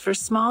solutions for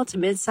small to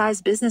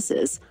mid-sized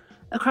businesses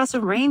across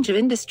a range of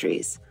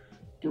industries,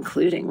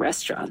 including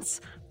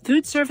restaurants,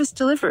 food service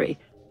delivery,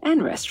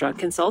 and restaurant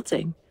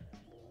consulting.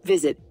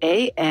 Visit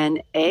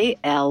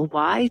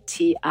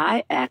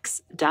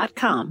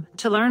analytix.com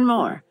to learn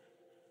more.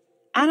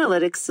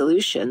 Analytics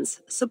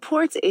Solutions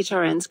supports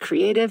HRN's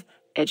creative,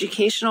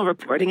 educational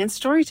reporting and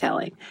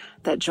storytelling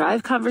that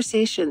drive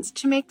conversations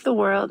to make the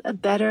world a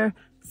better,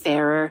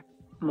 fairer,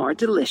 more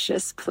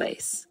delicious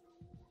place.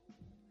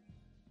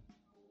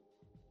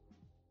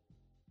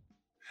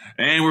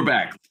 And we're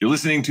back. You're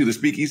listening to the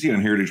Speakeasy on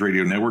Heritage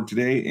Radio Network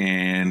today.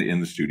 And in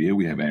the studio,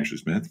 we have Ashley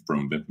Smith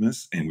from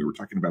Vinfamous. And we were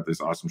talking about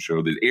this awesome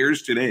show that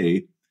airs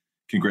today.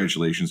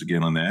 Congratulations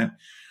again on that.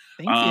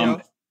 Thank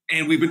you.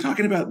 And we've been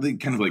talking about the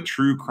kind of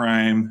true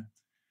crime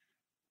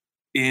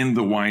in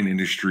the wine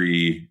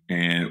industry,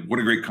 and what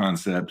a great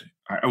concept.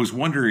 I was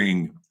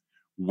wondering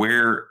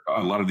where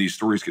a lot of these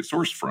stories get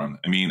sourced from.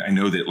 I mean, I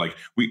know that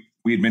we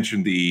had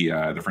mentioned the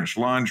French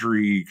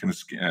Laundry, kind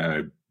of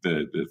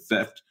the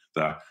theft,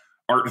 the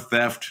art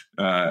theft,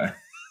 the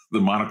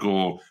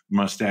monocle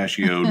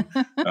mustachioed,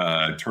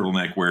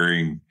 turtleneck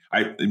wearing.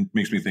 It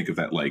makes me think of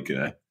that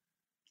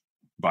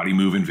body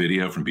moving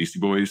video from Beastie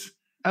Boys.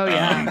 Oh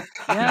yeah,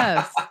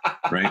 yes,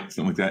 right,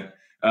 something like that.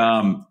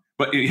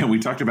 But we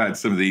talked about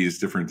some of these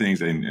different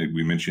things, and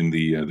we mentioned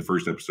the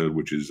first episode,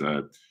 which is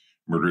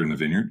Murder in the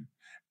Vineyard.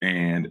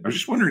 And I was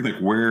just wondering, like,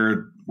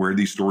 where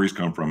these stories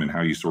come from and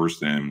how you source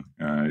them.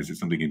 Is it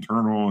something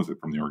internal? Is it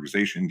from the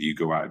organization? Do you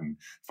go out and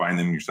find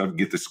them yourself and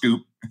get the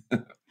scoop?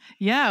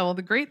 Yeah, well,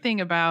 the great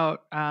thing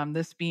about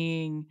this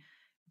being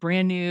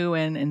brand new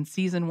and in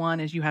season 1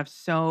 is you have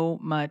so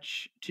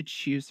much to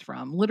choose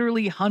from.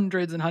 Literally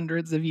hundreds and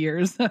hundreds of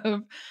years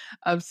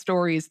of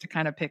stories to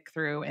kind of pick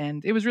through.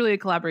 And it was really a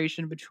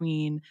collaboration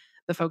between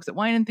the folks at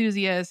Wine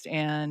Enthusiast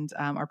and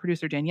our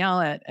producer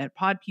Danielle at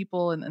Pod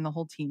People and the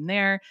whole team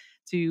there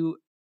to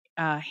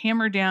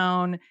hammer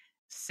down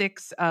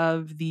 6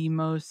 of the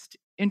most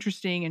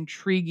interesting,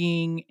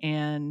 intriguing,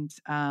 and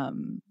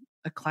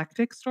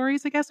eclectic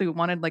stories, I guess. We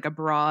wanted like a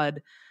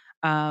broad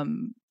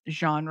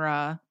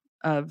genre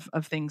of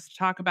things to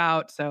talk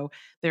about. So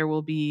there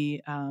will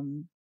be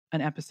an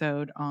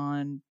episode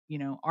on,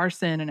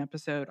 arson, an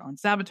episode on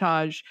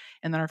sabotage,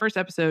 and then our first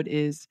episode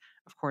is,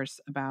 of course,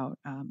 about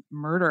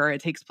murder.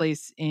 It takes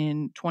place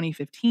in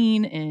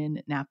 2015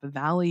 in Napa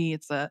Valley.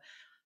 It's a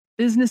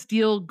business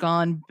deal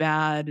gone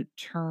bad,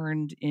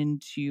 turned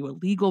into a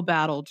legal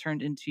battle,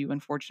 turned into,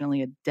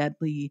 unfortunately, a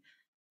deadly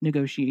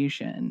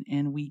negotiation.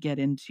 And we get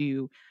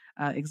into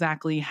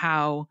exactly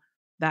how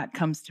that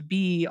comes to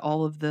be,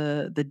 all of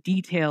the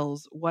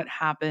details, what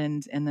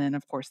happened, and then,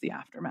 of course, the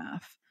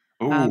aftermath.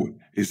 Oh,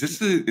 is this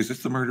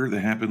the murder that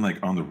happened like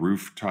on the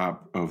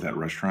rooftop of that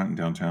restaurant in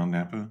downtown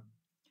Napa?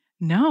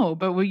 No,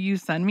 but will you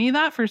send me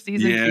that for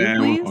season 2, Yeah.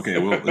 please? Okay.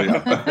 Well,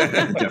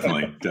 yeah.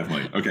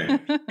 definitely. Okay.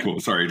 Cool.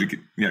 Sorry.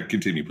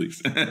 Continue,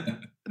 please.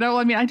 No,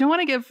 I mean, I don't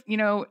want to give,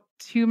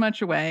 too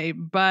much away,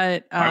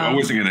 but I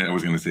wasn't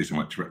gonna say so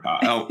much.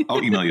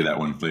 I'll email you that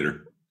one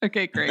later.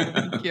 Okay, great.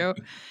 Thank you.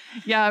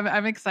 Yeah,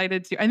 I'm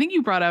excited to. I think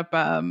you brought up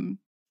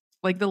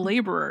like the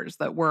laborers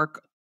that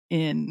work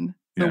in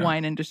the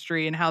wine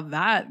industry and how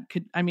that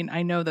could. I mean,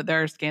 I know that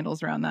there are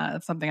scandals around that.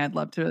 It's something I'd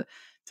love to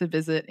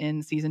visit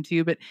in season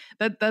 2. But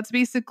that's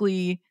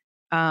basically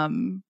how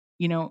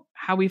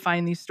we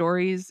find these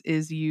stories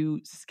is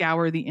you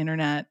scour the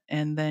internet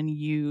and then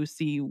you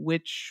see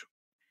which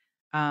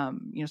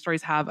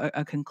stories have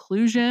a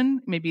conclusion.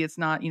 Maybe it's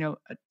not, a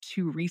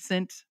too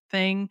recent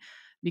thing,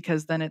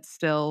 because then it's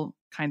still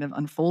kind of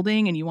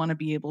unfolding and you want to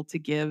be able to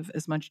give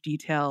as much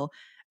detail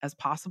as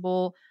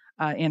possible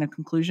and a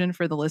conclusion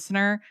for the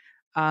listener.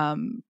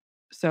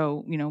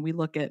 So, we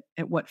look at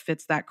what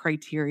fits that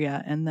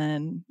criteria and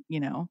then,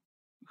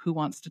 who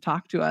wants to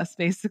talk to us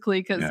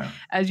basically. Because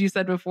as you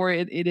said before,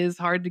 it is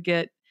hard to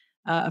get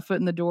a foot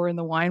in the door in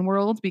the wine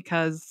world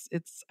because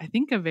it's, I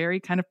think, a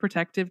very kind of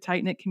protective,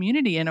 tight-knit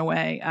community in a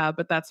way.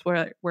 But that's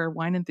where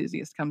Wine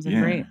Enthusiast comes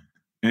in great.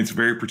 And it's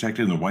very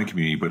protected in the wine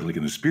community, but like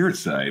in the spirit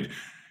side,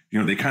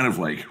 they kind of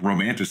like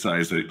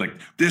romanticize it. Like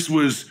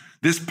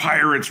this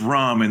pirate's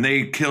rum and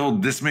they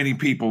killed this many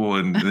people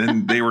and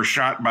then they were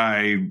shot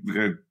by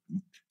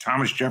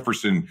Thomas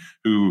Jefferson,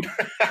 who,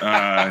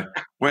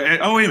 wait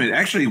a minute.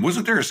 Actually,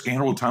 wasn't there a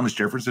scandal with Thomas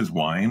Jefferson's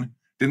wine?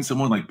 Didn't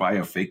someone like buy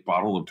a fake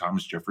bottle of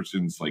Thomas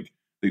Jefferson's like?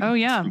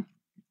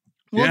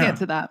 We'll get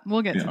to that.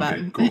 We'll get to that.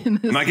 Okay, cool.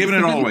 I'm not giving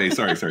it all away.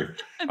 Sorry.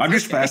 I'm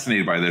just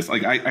fascinated by this.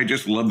 Like, I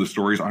just love the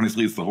stories.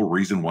 Honestly, it's the whole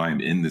reason why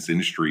I'm in this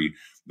industry,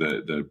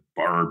 the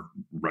bar,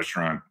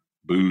 restaurant,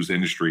 booze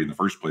industry in the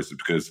first place, is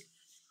because,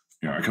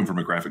 I come from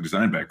a graphic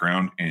design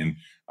background and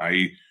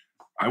I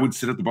would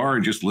sit at the bar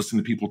and just listen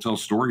to people tell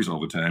stories all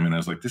the time. And I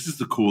was like, this is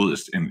the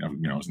coolest. And,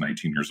 I was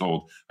 19 years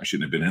old. I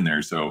shouldn't have been in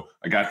there. So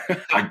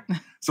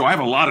so I have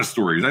a lot of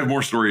stories. I have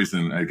more stories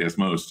than I guess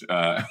most,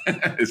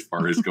 as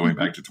far as going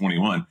back to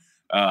 21.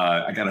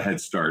 I got a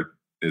head start,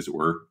 as it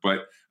were.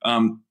 But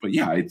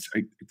yeah, I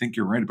think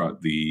you're right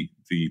about the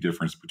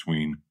difference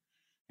between,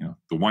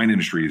 the wine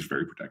industry is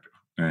very protective.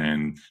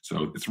 And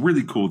so it's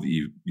really cool that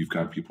you've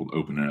got people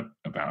open up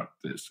about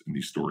this and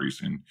these stories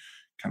and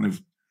kind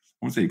of,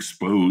 I won't say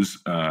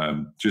expose,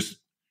 just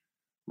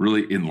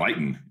really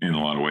enlighten in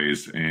a lot of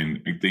ways.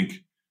 And I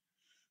think,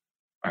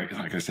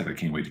 like I said, I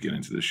can't wait to get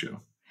into this show.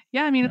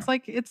 Yeah, I mean, it's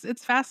like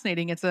it's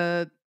fascinating. It's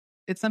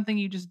something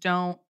you just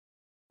don't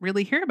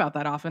really hear about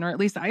that often, or at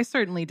least I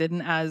certainly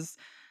didn't. As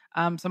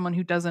someone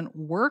who doesn't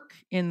work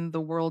in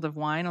the world of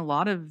wine, a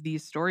lot of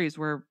these stories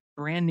were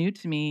brand new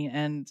to me,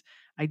 and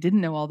I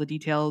didn't know all the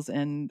details.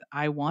 And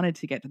I wanted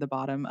to get to the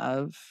bottom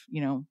of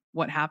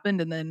what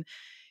happened, and then.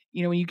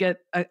 When you get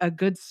a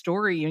good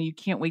story, you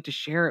can't wait to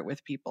share it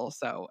with people.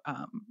 So,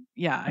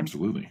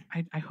 Absolutely.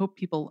 I hope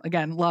people,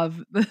 again,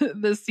 love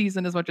this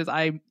season as much as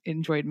I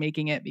enjoyed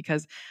making it,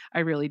 because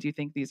I really do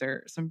think these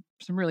are some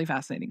really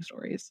fascinating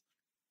stories.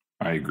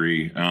 I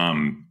agree.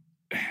 And,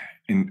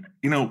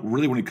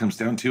 really when it comes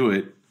down to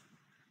it,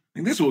 I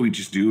think that's what we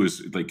just do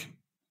is like,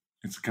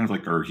 it's kind of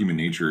like our human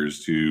nature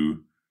is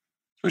to,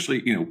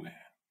 especially,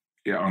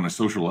 on a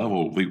social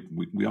level,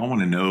 we all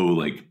want to know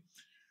like,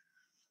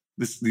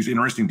 these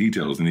interesting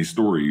details and these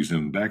stories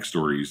and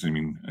backstories. I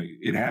mean,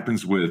 it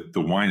happens with the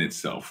wine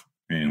itself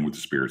and with the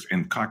spirits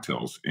and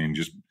cocktails and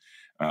just,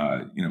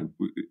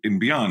 and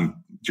beyond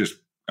just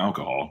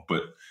alcohol.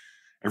 But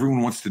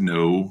everyone wants to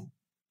know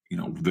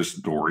the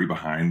story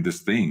behind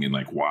this thing and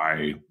like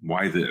why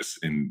this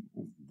and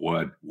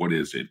what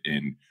is it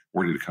and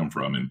where did it come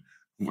from and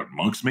what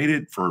monks made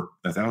it for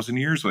 1,000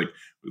 years. Like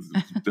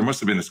there must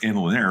have been a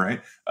scandal in there,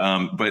 right?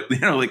 But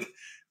like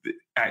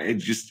I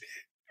just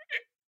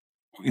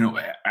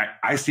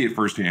I see it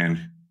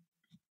firsthand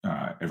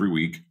every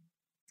week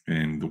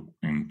in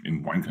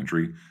wine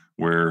country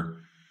where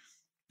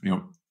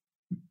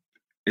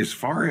as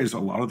far as a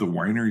lot of the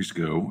wineries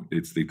go,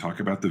 they talk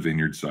about the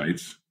vineyard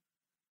sites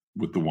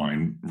with the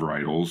wine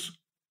varietals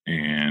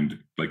and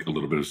like a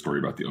little bit of story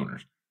about the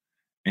owners.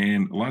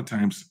 And a lot of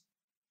times,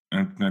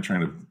 I'm not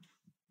trying to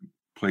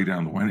play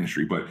down the wine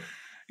industry, but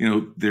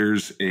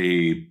there's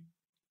a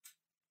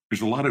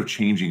lot of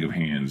changing of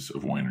hands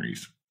of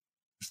wineries.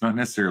 It's not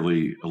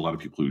necessarily a lot of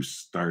people who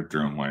start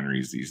their own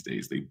wineries these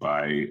days. They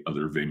buy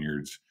other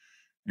vineyards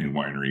and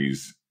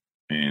wineries,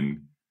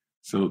 and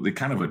so they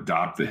kind of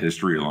adopt the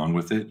history along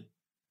with it,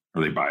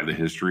 or they buy the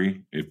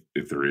history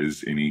if there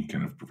is any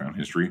kind of profound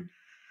history.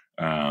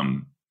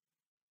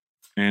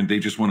 And they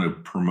just want to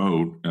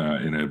promote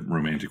in a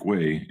romantic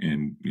way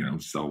and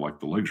sell like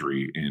the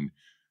luxury. And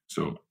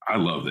so I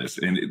love this,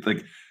 and it's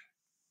like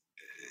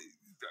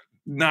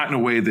not in a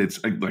way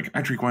that's like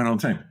I drink wine all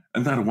the time.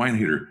 I'm not a wine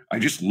hater. I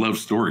just love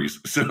stories.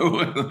 So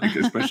like,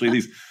 especially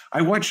these,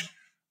 I watch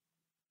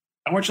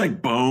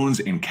like Bones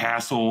and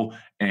Castle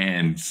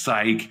and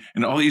Psych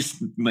and all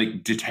these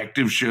like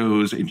detective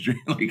shows and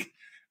like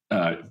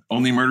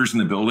Only Murders in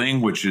the Building,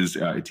 which is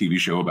a TV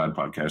show about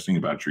podcasting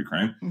about true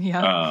crime.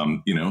 Yeah.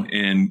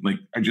 And like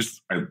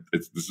this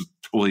is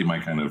totally my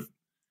kind of,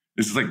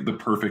 this is like the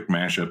perfect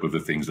mashup of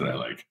the things that I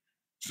like.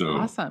 So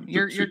awesome.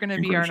 You're going to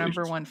be our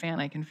number one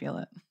fan. I can feel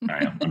it.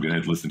 I am. I'm going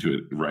to listen to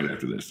it right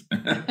after this.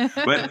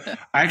 But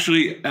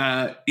actually,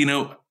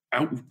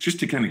 just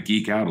to kind of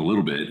geek out a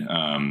little bit,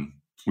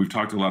 we've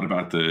talked a lot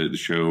about the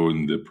show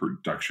and the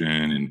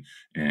production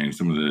and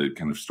some of the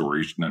kind of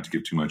stories, not to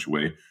give too much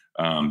away.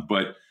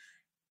 But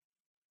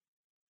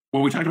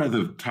what we talked about at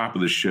the top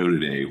of the show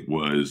today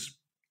was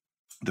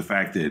the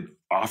fact that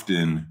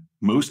often,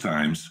 most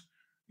times,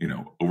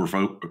 over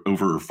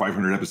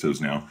 500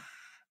 episodes now,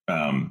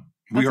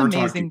 that's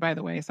amazing, by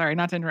the way. Sorry,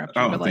 not to interrupt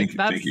you, but like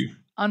thank you.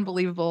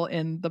 Unbelievable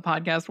in the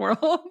podcast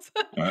world.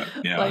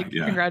 Yeah.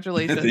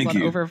 Congratulations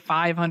on over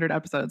 500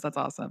 episodes. That's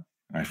awesome.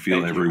 I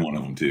feel every one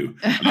of them too.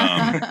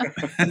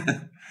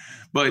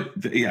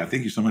 But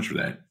thank you so much for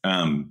that.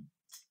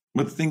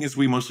 But the thing is,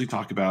 we mostly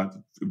talk about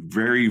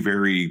very,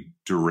 very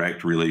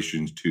direct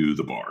relations to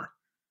the bar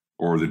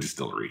or the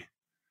distillery.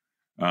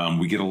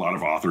 We get a lot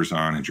of authors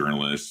on and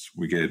journalists.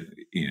 We get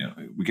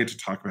to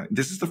talk about,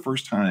 this is the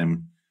first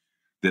time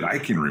that I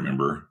can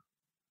remember.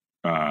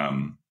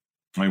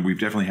 We've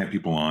definitely had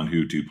people on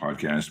who do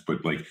podcasts,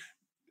 but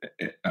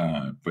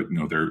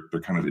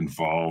they're kind of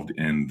involved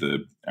in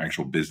the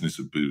actual business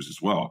of booze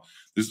as well.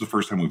 This is the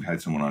first time we've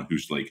had someone on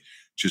who's like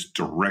just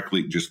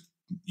directly,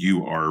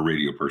 you are a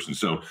radio person.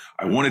 So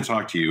I want to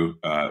talk to you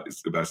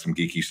about some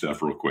geeky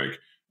stuff real quick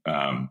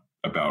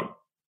about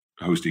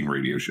hosting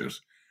radio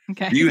shows.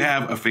 Okay. Do you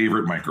have a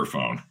favorite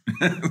microphone?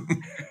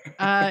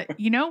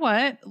 You know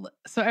what?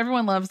 So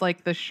everyone loves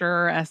like the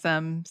Shure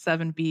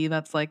SM7B.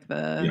 That's like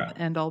the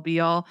end all be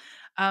all.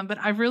 But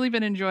I've really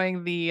been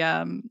enjoying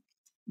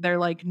their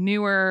like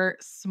newer,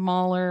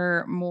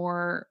 smaller,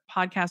 more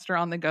podcaster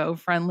on the go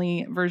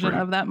friendly version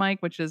of that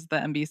mic, which is the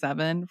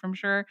MB7 from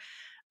Shure.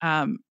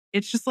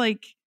 It's just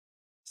like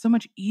so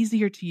much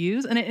easier to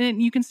use,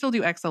 and you can still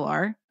do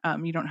XLR.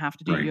 You don't have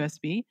to do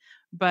USB,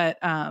 but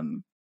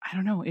I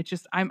don't know. It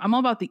just I'm all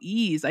about the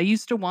ease. I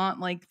used to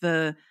want like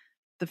the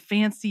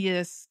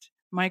fanciest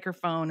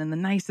microphone and the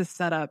nicest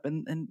setup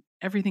and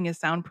everything is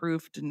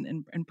soundproofed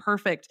and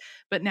perfect.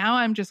 But now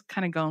I'm just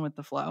kind of going with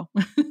the flow.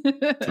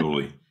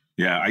 Totally.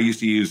 Yeah. I used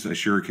to use a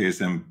Shure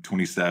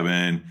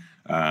KSM-27.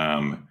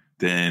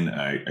 Then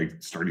I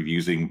started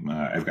using,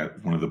 I've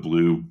got one of the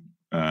blue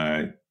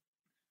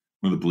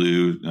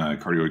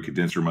cardioid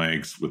condenser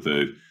mics with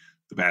the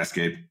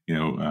basket,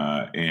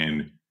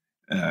 and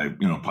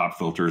pop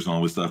filters and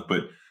all this stuff.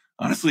 But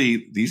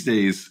honestly, these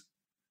days,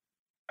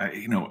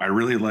 I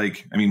really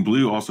like,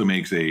 Blue also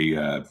makes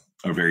a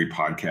very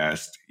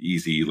podcast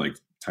easy, like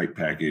type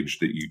package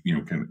that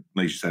you can,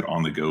 like you said,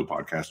 on the go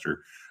podcaster.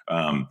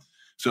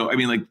 So,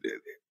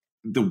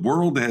 the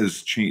world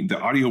has changed, the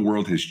audio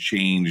world has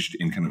changed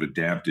and kind of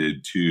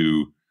adapted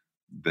to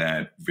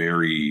that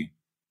very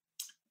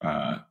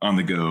on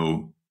the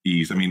go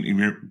ease.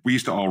 We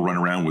used to all run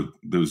around with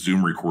those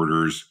Zoom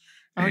recorders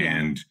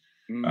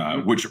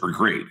which are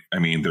great.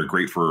 They're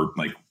great for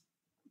like,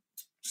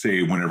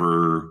 say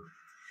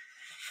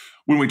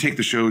when we take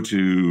the show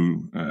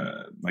to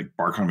like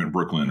Bar Convent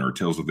Brooklyn or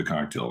Tales of the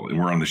Cocktail, and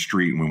we're on the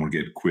street and we want to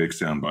get quick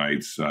sound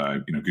bites,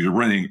 because you're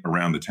running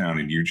around the town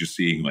and you're just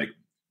seeing like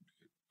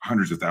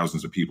hundreds of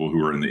thousands of people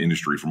who are in the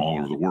industry from all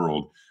over the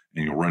world,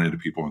 and you'll run into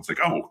people and it's like,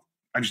 oh,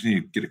 I just need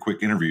to get a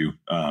quick interview.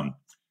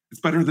 It's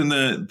better than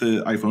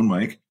the iPhone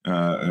mic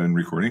and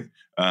recording,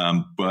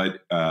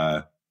 but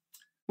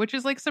which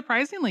is like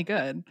surprisingly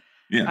good.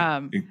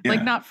 Yeah.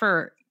 Like not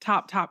for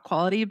top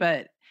quality,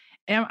 but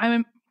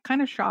I'm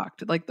kind of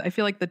shocked. Like, I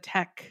feel like the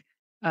tech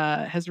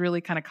has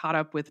really kind of caught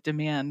up with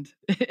demand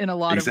in a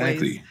lot of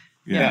ways. Exactly.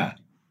 Yeah.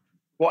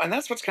 Well, and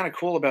that's what's kind of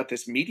cool about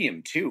this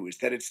medium too, is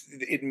that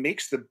it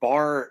makes the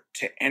bar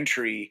to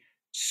entry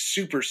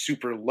super,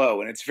 super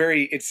low. And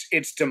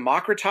it's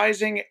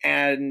democratizing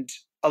and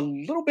a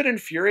little bit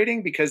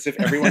infuriating, because if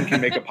everyone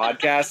can make a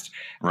podcast,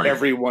 Right.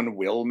 everyone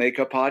will make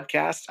a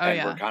podcast. Oh, And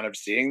yeah. we're kind of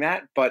seeing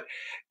that. But,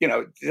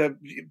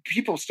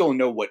 people still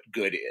know what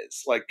good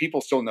is. Like,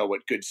 people still know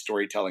what good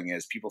storytelling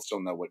is. People still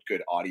know what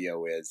good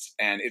audio is.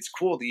 And it's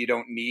cool that you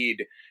don't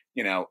need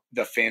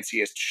the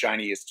fanciest,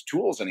 shiniest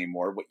tools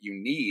anymore. What you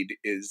need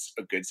is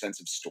a good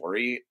sense of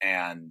story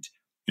and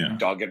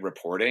dogged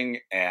reporting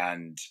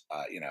and,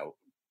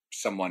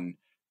 someone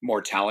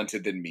more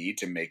talented than me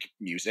to make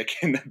music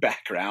in the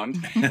background.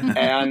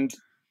 And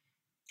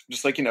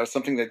just like,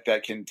 something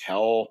that can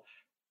tell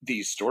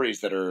these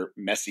stories that are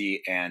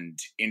messy and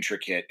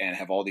intricate and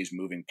have all these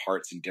moving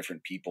parts and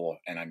different people.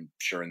 And I'm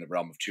sure in the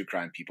realm of true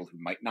crime, people who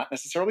might not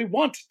necessarily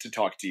want to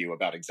talk to you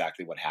about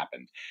exactly what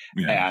happened,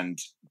 and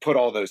put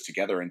all those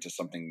together into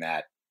something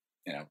that,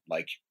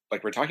 like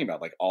we're talking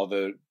about, like all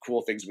the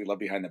cool things we love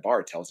behind the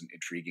bar tells an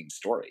intriguing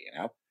story,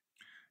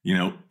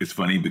 It's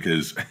funny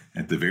because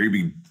at the very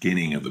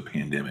beginning of the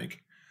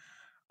pandemic,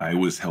 I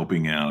was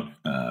helping out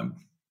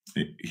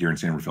here in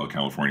San Rafael,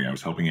 California. I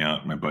was helping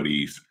out my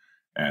buddies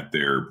at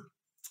their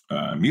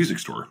music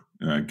store,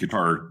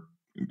 guitar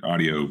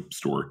audio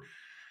store.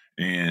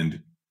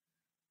 And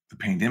the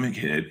pandemic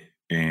hit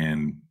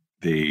and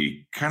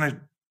they kind of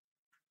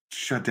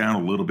shut down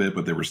a little bit,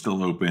 but they were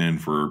still open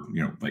for,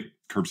 like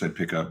curbside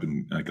pickup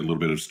and like a little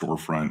bit of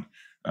storefront.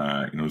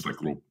 It was like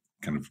a little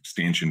kind of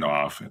stanchioned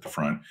off at the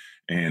front.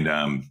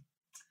 And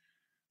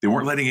they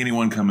weren't letting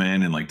anyone come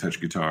in and like touch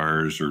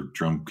guitars or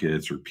drum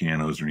kits or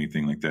pianos or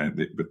anything like that.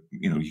 But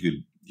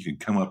you could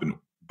come up and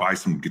buy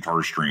some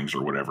guitar strings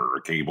or whatever, or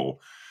a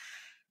cable.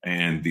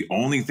 And the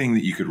only thing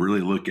that you could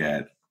really look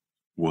at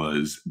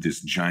was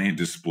this giant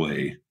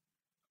display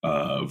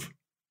of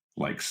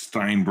like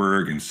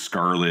Steinberg and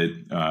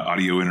Scarlett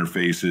audio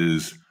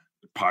interfaces,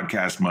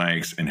 podcast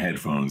mics, and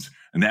headphones.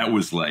 And that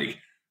was like,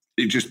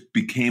 it just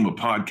became a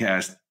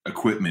podcast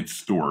equipment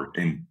store.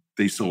 And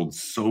they sold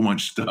so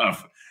much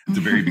stuff at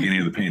the very beginning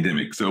of the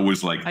pandemic. So it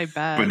was like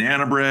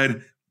banana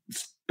bread,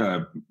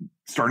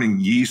 starting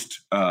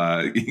yeast,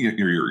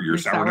 your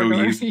sourdough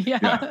yeast,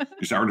 your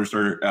sourdough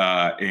starter,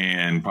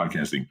 and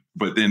podcasting.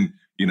 But then,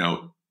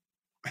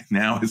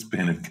 now it's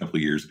been a couple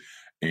of years,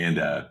 and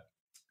I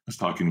was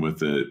talking with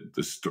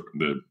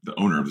the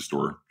owner of the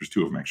store. There's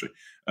two of them actually,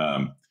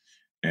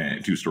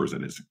 and two stores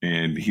that is.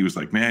 And he was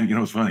like, "Man,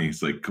 it's funny.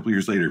 It's like a couple of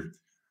years later,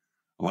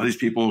 a lot of these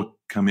people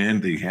come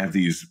in. They have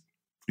these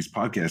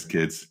podcast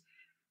kits."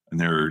 And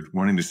they're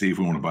wanting to see if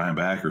we want to buy them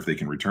back or if they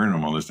can return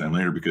them all this time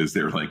later, because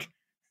they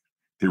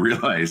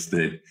realize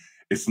that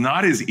it's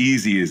not as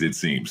easy as it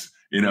seems.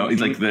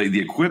 It's like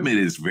the equipment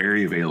is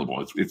very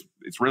available.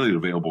 It's readily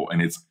available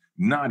and it's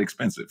not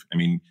expensive. I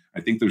mean, I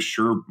think those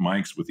Shure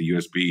mics with the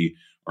USB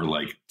are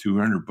like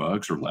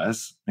 $200 or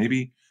less,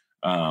 maybe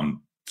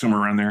somewhere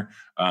around there.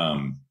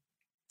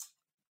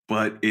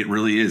 But it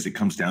really is. It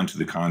comes down to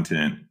the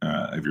content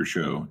of your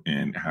show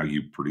and how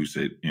you produce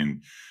it.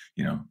 And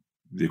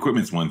the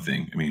equipment's one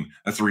thing. I mean,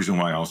 that's the reason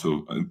why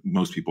also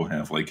most people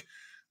have like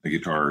a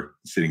guitar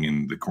sitting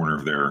in the corner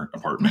of their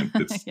apartment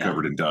that's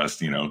covered in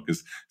dust, because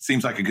it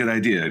seems like a good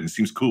idea and it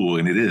seems cool,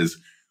 and it is,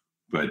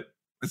 but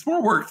it's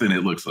more work than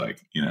it looks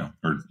like,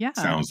 or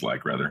sounds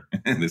like, rather.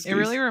 In this case. It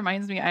really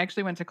reminds me, I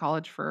actually went to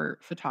college for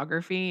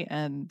photography,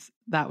 and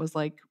that was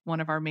like one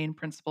of our main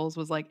principles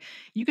was like,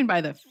 you can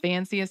buy the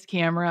fanciest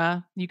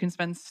camera, you can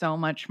spend so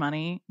much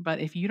money,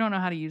 but if you don't know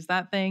how to use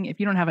that thing, if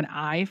you don't have an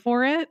eye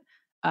for it,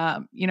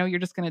 you're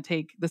just going to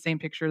take the same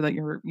picture that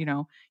your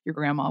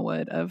grandma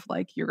would of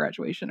like your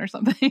graduation or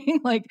something.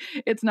 Like,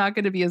 it's not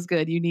going to be as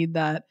good. You need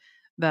that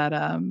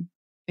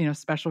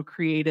special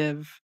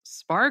creative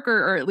spark,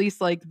 or at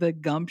least like the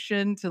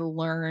gumption to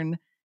learn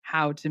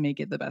how to make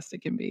it the best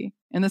it can be.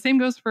 And the same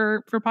goes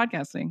for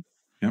podcasting.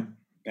 Yep.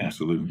 Yeah.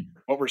 Absolutely.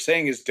 What we're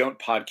saying is don't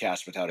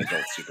podcast without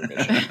adult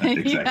supervision.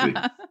 Exactly.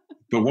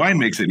 But wine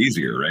makes it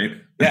easier, right?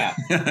 Yeah.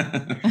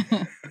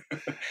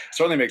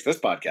 Certainly makes this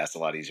podcast a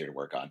lot easier to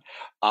work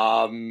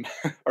on.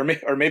 Or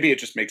maybe it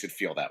just makes it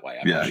feel that way.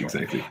 I'm not sure.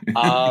 Exactly.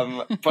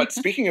 But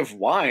speaking of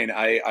wine,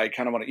 I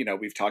kind of want to,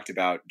 we've talked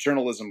about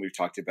journalism. We've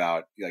talked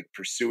about like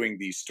pursuing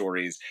these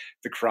stories,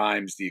 the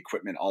crimes, the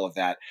equipment, all of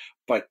that.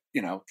 But,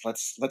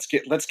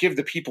 let's give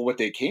the people what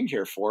they came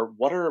here for.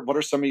 What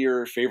are some of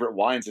your favorite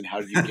wines, and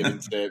how did you get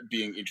into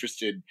being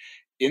interested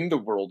in the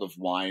world of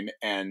wine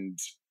and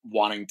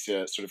wanting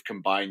to sort of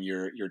combine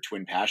your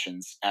twin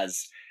passions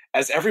as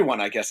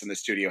everyone, I guess, in the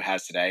studio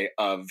has today,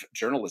 of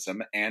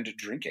journalism and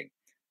drinking?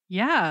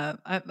 Yeah,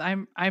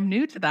 I'm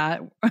new to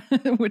that,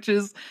 which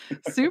is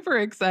super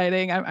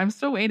exciting. I'm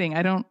still waiting.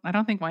 I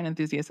don't think Wine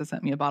Enthusiast has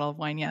sent me a bottle of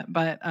wine yet,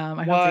 but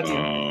I hope they do.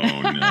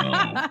 Oh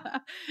no.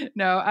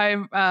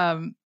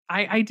 No,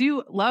 I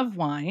do love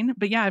wine,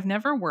 but yeah, I've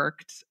never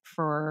worked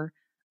for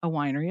a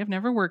winery. I've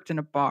never worked in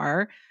a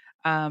bar.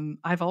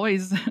 I've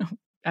always,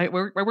 I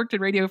worked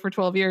in radio for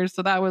 12 years.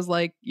 So that was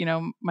like,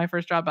 my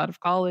first job out of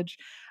college.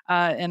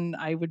 And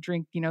I would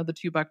drink, the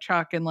 $2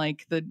 chuck and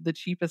like the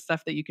cheapest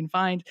stuff that you can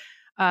find.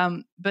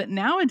 But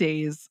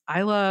nowadays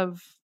I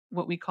love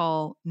what we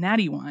call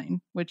natty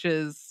wine, which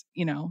is,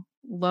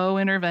 low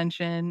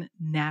intervention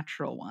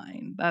natural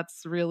wine.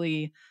 That's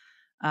really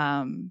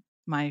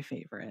my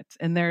favorite.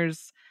 And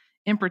there's,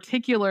 in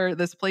particular,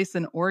 this place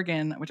in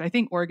Oregon, which I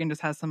think Oregon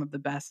just has some of the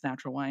best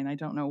natural wine. I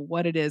don't know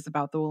what it is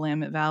about the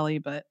Willamette Valley,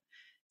 but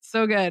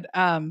so good.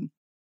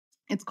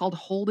 It's called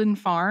Holden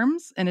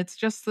Farms, and it's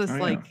just this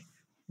like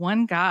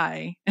one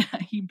guy.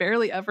 He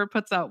barely ever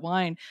puts out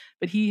wine,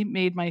 but he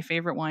made my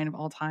favorite wine of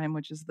all time,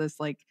 which is this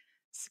like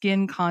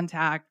skin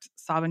contact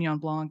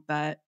Sauvignon Blanc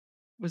that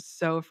was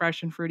so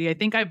fresh and fruity. I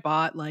think I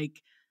bought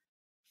like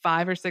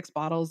 5 or 6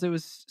 bottles. It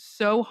was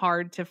so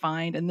hard to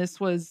find, and this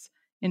was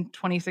in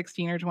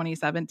 2016 or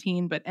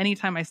 2017. But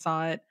anytime I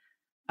saw it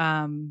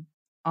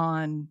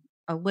on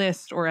a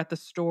list or at the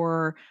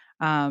store,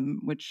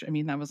 which I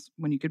mean, that was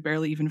when you could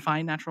barely even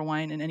find natural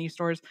wine in any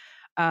stores.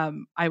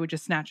 I would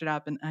just snatch it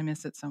up, and I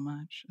miss it so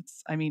much.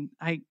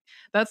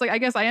 That's like, I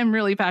guess I am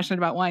really passionate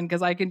about wine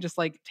because I can just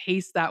like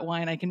taste that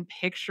wine. I can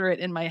picture it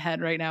in my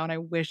head right now, and I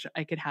wish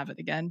I could have it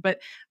again.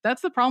 But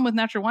that's the problem with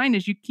natural wine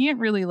is you can't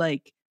really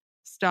like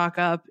stock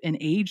up and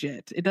age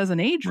it. It doesn't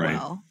age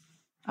well.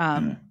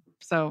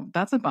 So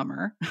that's a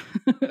bummer.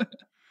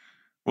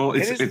 Well,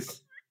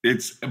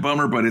 it's a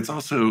bummer, but it's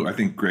also, I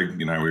think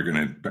Greg and I were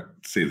going to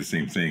say the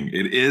same thing.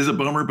 It is a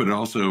bummer, but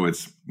also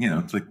it's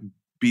like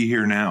be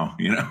here now,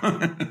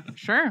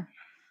 Sure.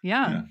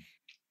 Yeah.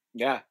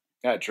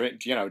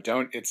 Drink,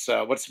 don't, it's,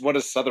 what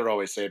does Souther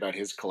always say about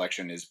his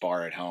collection is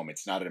bar at home.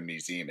 It's not a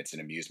museum. It's an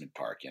amusement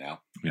park, Yeah,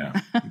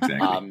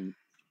 exactly.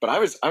 But I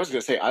was going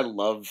to say, I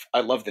love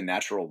the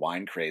natural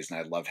wine craze, and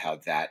I love how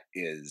that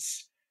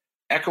is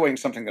echoing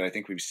something that I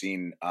think we've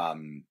seen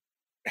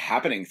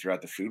happening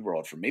throughout the food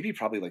world for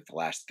probably like the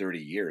last 30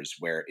 years,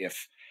 where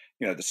if,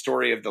 the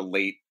story of the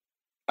late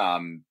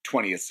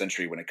 20th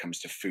century when it comes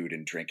to food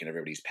and drink and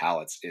everybody's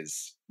palates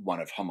is one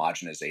of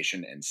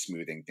homogenization and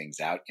smoothing things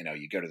out.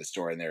 You go to the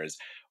store and there is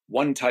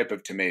one type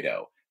of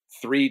tomato,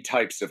 3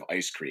 types of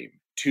ice cream,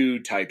 2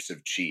 types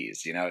of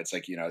cheese. It's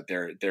like,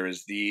 there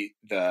is the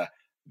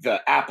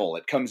apple.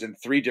 It comes in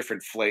 3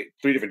 different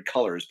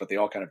colors, but they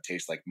all kind of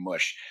taste like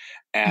mush.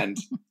 And,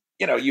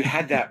 you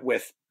had that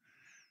with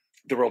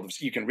the world of,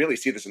 you can really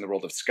see this in the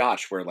world of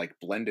Scotch, where like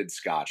blended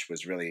Scotch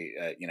was really,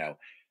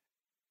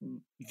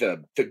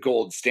 the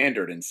gold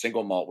standard, and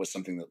single malt was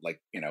something that like,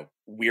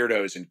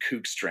 weirdos and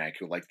kooks drank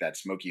who like that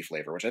smoky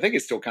flavor, which I think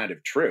is still kind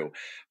of true.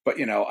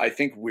 But, I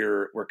think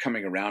we're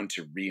coming around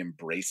to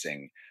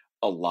re-embracing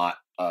a lot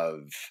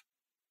of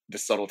the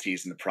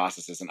subtleties and the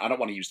processes. And I don't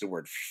want to use the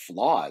word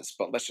flaws,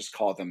 but let's just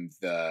call them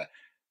the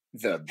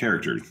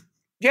characters.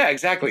 Yeah,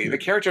 exactly. The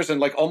characters and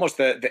like almost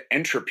the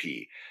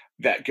entropy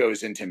that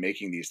goes into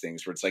making these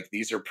things, where it's like,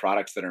 these are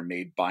products that are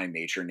made by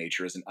nature.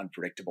 Nature is an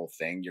unpredictable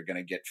thing. You're going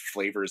to get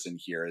flavors in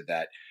here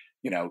that,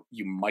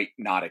 you might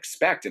not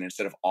expect. And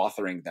instead of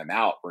authoring them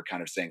out, we're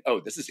kind of saying,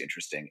 oh, this is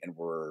interesting. And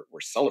we're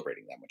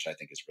celebrating them, which I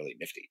think is really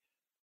nifty.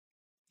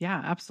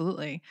 Yeah,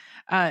 absolutely.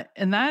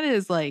 And that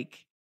is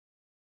like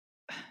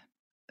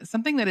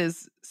something that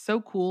is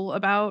so cool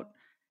about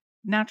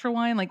natural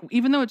wine. Like,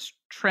 even though it's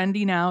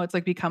trendy now, it's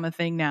like become a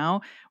thing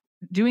now.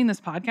 Doing this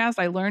podcast,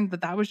 I learned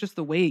that was just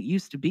the way it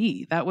used to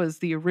be. That was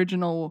the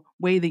original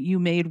way that you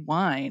made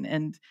wine.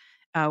 And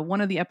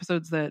one of the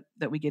episodes that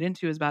we get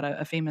into is about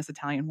a famous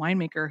Italian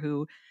winemaker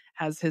who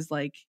has his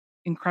like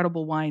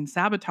incredible wine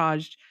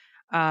sabotaged.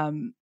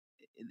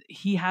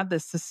 He had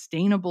this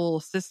sustainable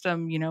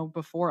system,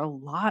 before a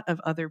lot of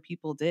other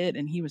people did,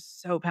 and he was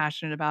so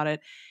passionate about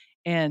it.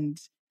 And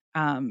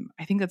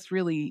I think that's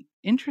really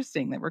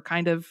interesting that we're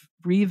kind of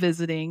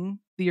revisiting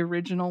the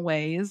original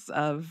ways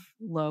of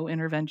low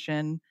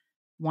intervention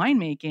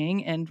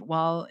winemaking. And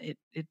while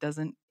it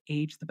doesn't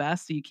age the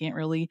best, so you can't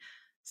really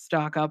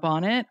stock up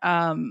on it,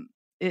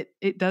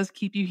 it does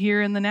keep you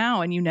here in the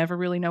now, and you never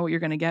really know what you're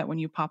going to get when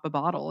you pop a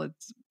bottle.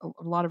 It's a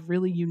lot of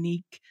really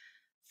unique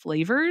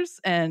flavors,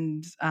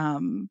 and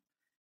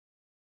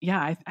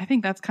I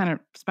think that's kind of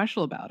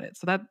special about it.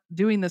 So that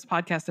doing this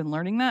podcast and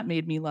learning that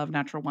made me love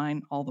natural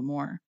wine all the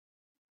more.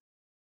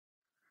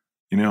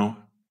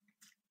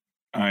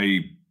 I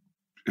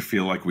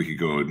feel like we could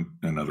go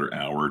another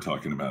hour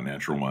talking about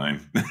natural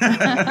wine.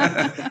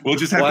 We'll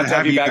just have to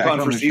have you back on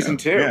for season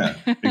 2. Yeah,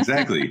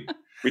 exactly.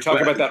 We talk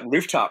about that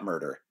rooftop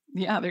murder.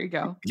 Yeah, there you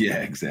go.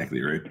 Yeah,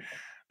 exactly. Right.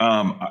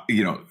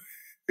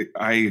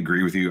 I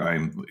agree with you.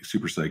 I'm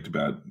super psyched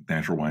about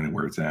natural wine and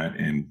where it's at.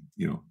 And,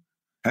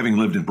 having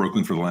lived in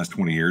Brooklyn for the last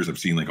 20 years, I've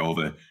seen like all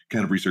the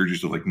kind of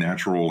resurgence of like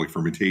natural like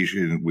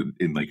fermentation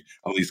in like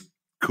all these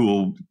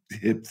cool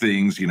hip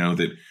things,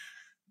 that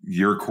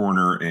your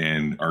corner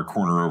and our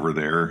corner over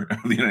there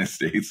of the United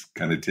States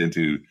kind of tend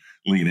to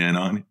lean in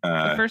on.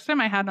 The first time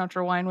I had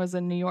natural wine was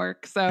in New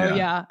York. So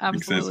yeah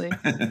absolutely.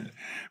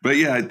 But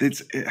yeah, I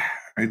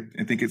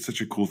think it's such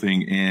a cool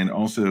thing. And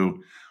also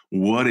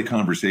what a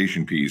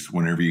conversation piece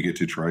whenever you get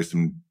to try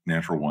some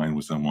natural wine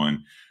with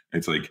someone.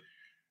 It's like,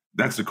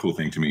 that's the cool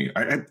thing to me.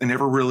 I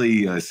never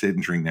really sit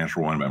and drink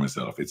natural wine by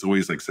myself. It's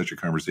always like such a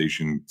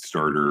conversation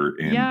starter,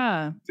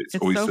 and it's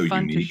always so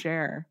fun unique to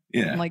share.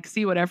 Yeah, and like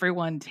see what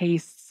everyone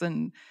tastes,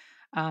 and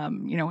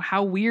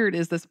how weird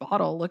is this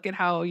bottle? Look at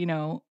how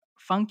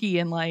funky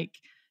and like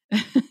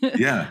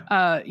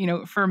yeah,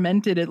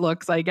 fermented it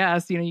looks. I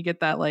guess you get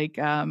that like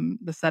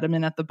the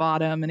sediment at the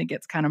bottom, and it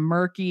gets kind of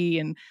murky,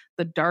 and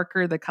the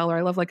darker the color.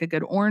 I love like a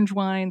good orange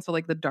wine, so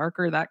like the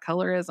darker that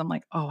color is, I'm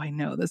like, oh, I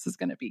know this is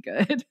going to be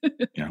good.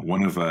 yeah.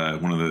 One of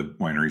the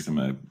wineries I'm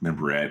a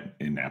member at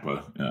in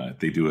Napa,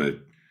 they do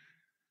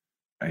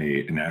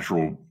a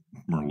natural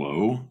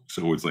Merlot,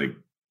 so it's like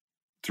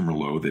it's a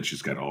Merlot that's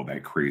just got all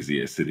that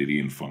crazy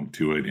acidity and funk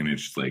to it, and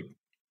it's just like,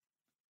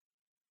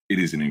 it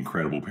is an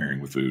incredible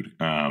pairing with food.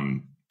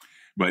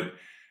 But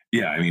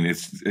yeah, I mean, we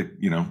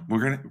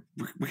got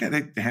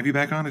to have you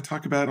back on to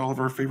talk about all of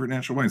our favorite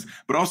natural wines.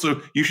 But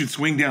also, you should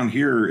swing down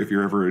here if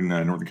you're ever in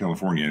Northern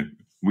California.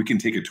 We can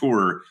take a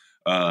tour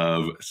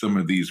of some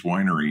of these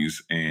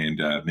wineries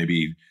and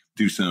maybe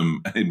do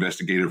some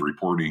investigative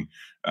reporting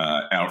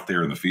out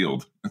there in the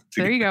field.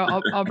 There you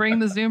go. I'll bring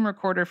the Zoom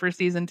recorder for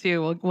season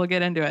 2. We'll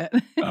get into it.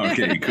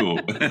 Okay, cool.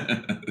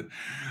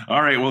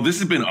 All right. Well, this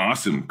has been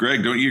awesome.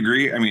 Greg, don't you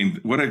agree? I mean,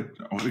 what a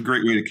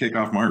great way to kick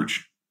off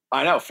March.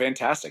 I know.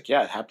 Fantastic.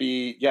 Yeah.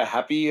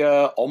 Happy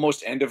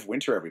almost end of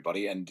winter,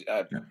 everybody. And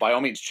by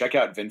all means, check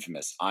out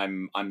Vinfamous.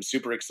 I'm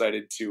super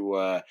excited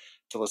to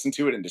listen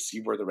to it and to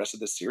see where the rest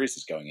of this series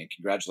is going. And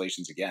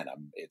congratulations again.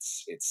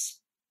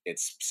 It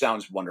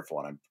sounds wonderful,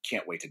 and I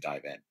can't wait to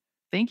dive in.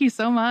 Thank you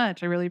so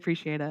much. I really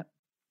appreciate it.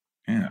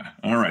 Yeah.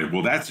 All right.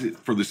 Well, that's it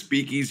for the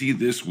Speakeasy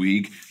this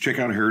week. Check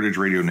out Heritage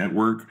Radio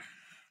Network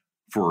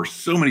for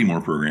so many more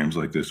programs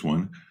like this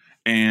one.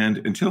 And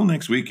until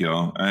next week,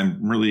 y'all, I'm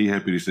really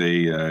happy to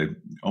say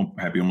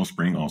happy almost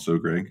spring also,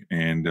 Greg.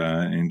 And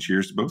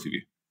cheers to both of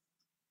you.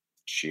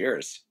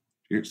 Cheers.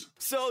 Cheers.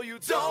 So you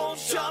don't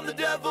charm the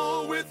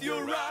devil with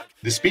your rock.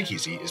 The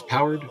Speakeasy is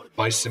powered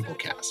by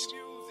Simplecast.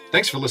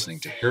 Thanks for listening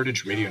to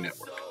Heritage Radio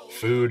Network,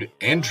 food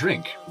and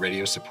drink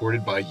radio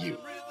supported by you.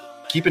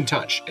 Keep in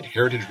touch at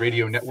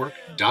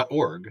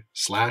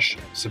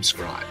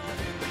heritageradionetwork.org/subscribe.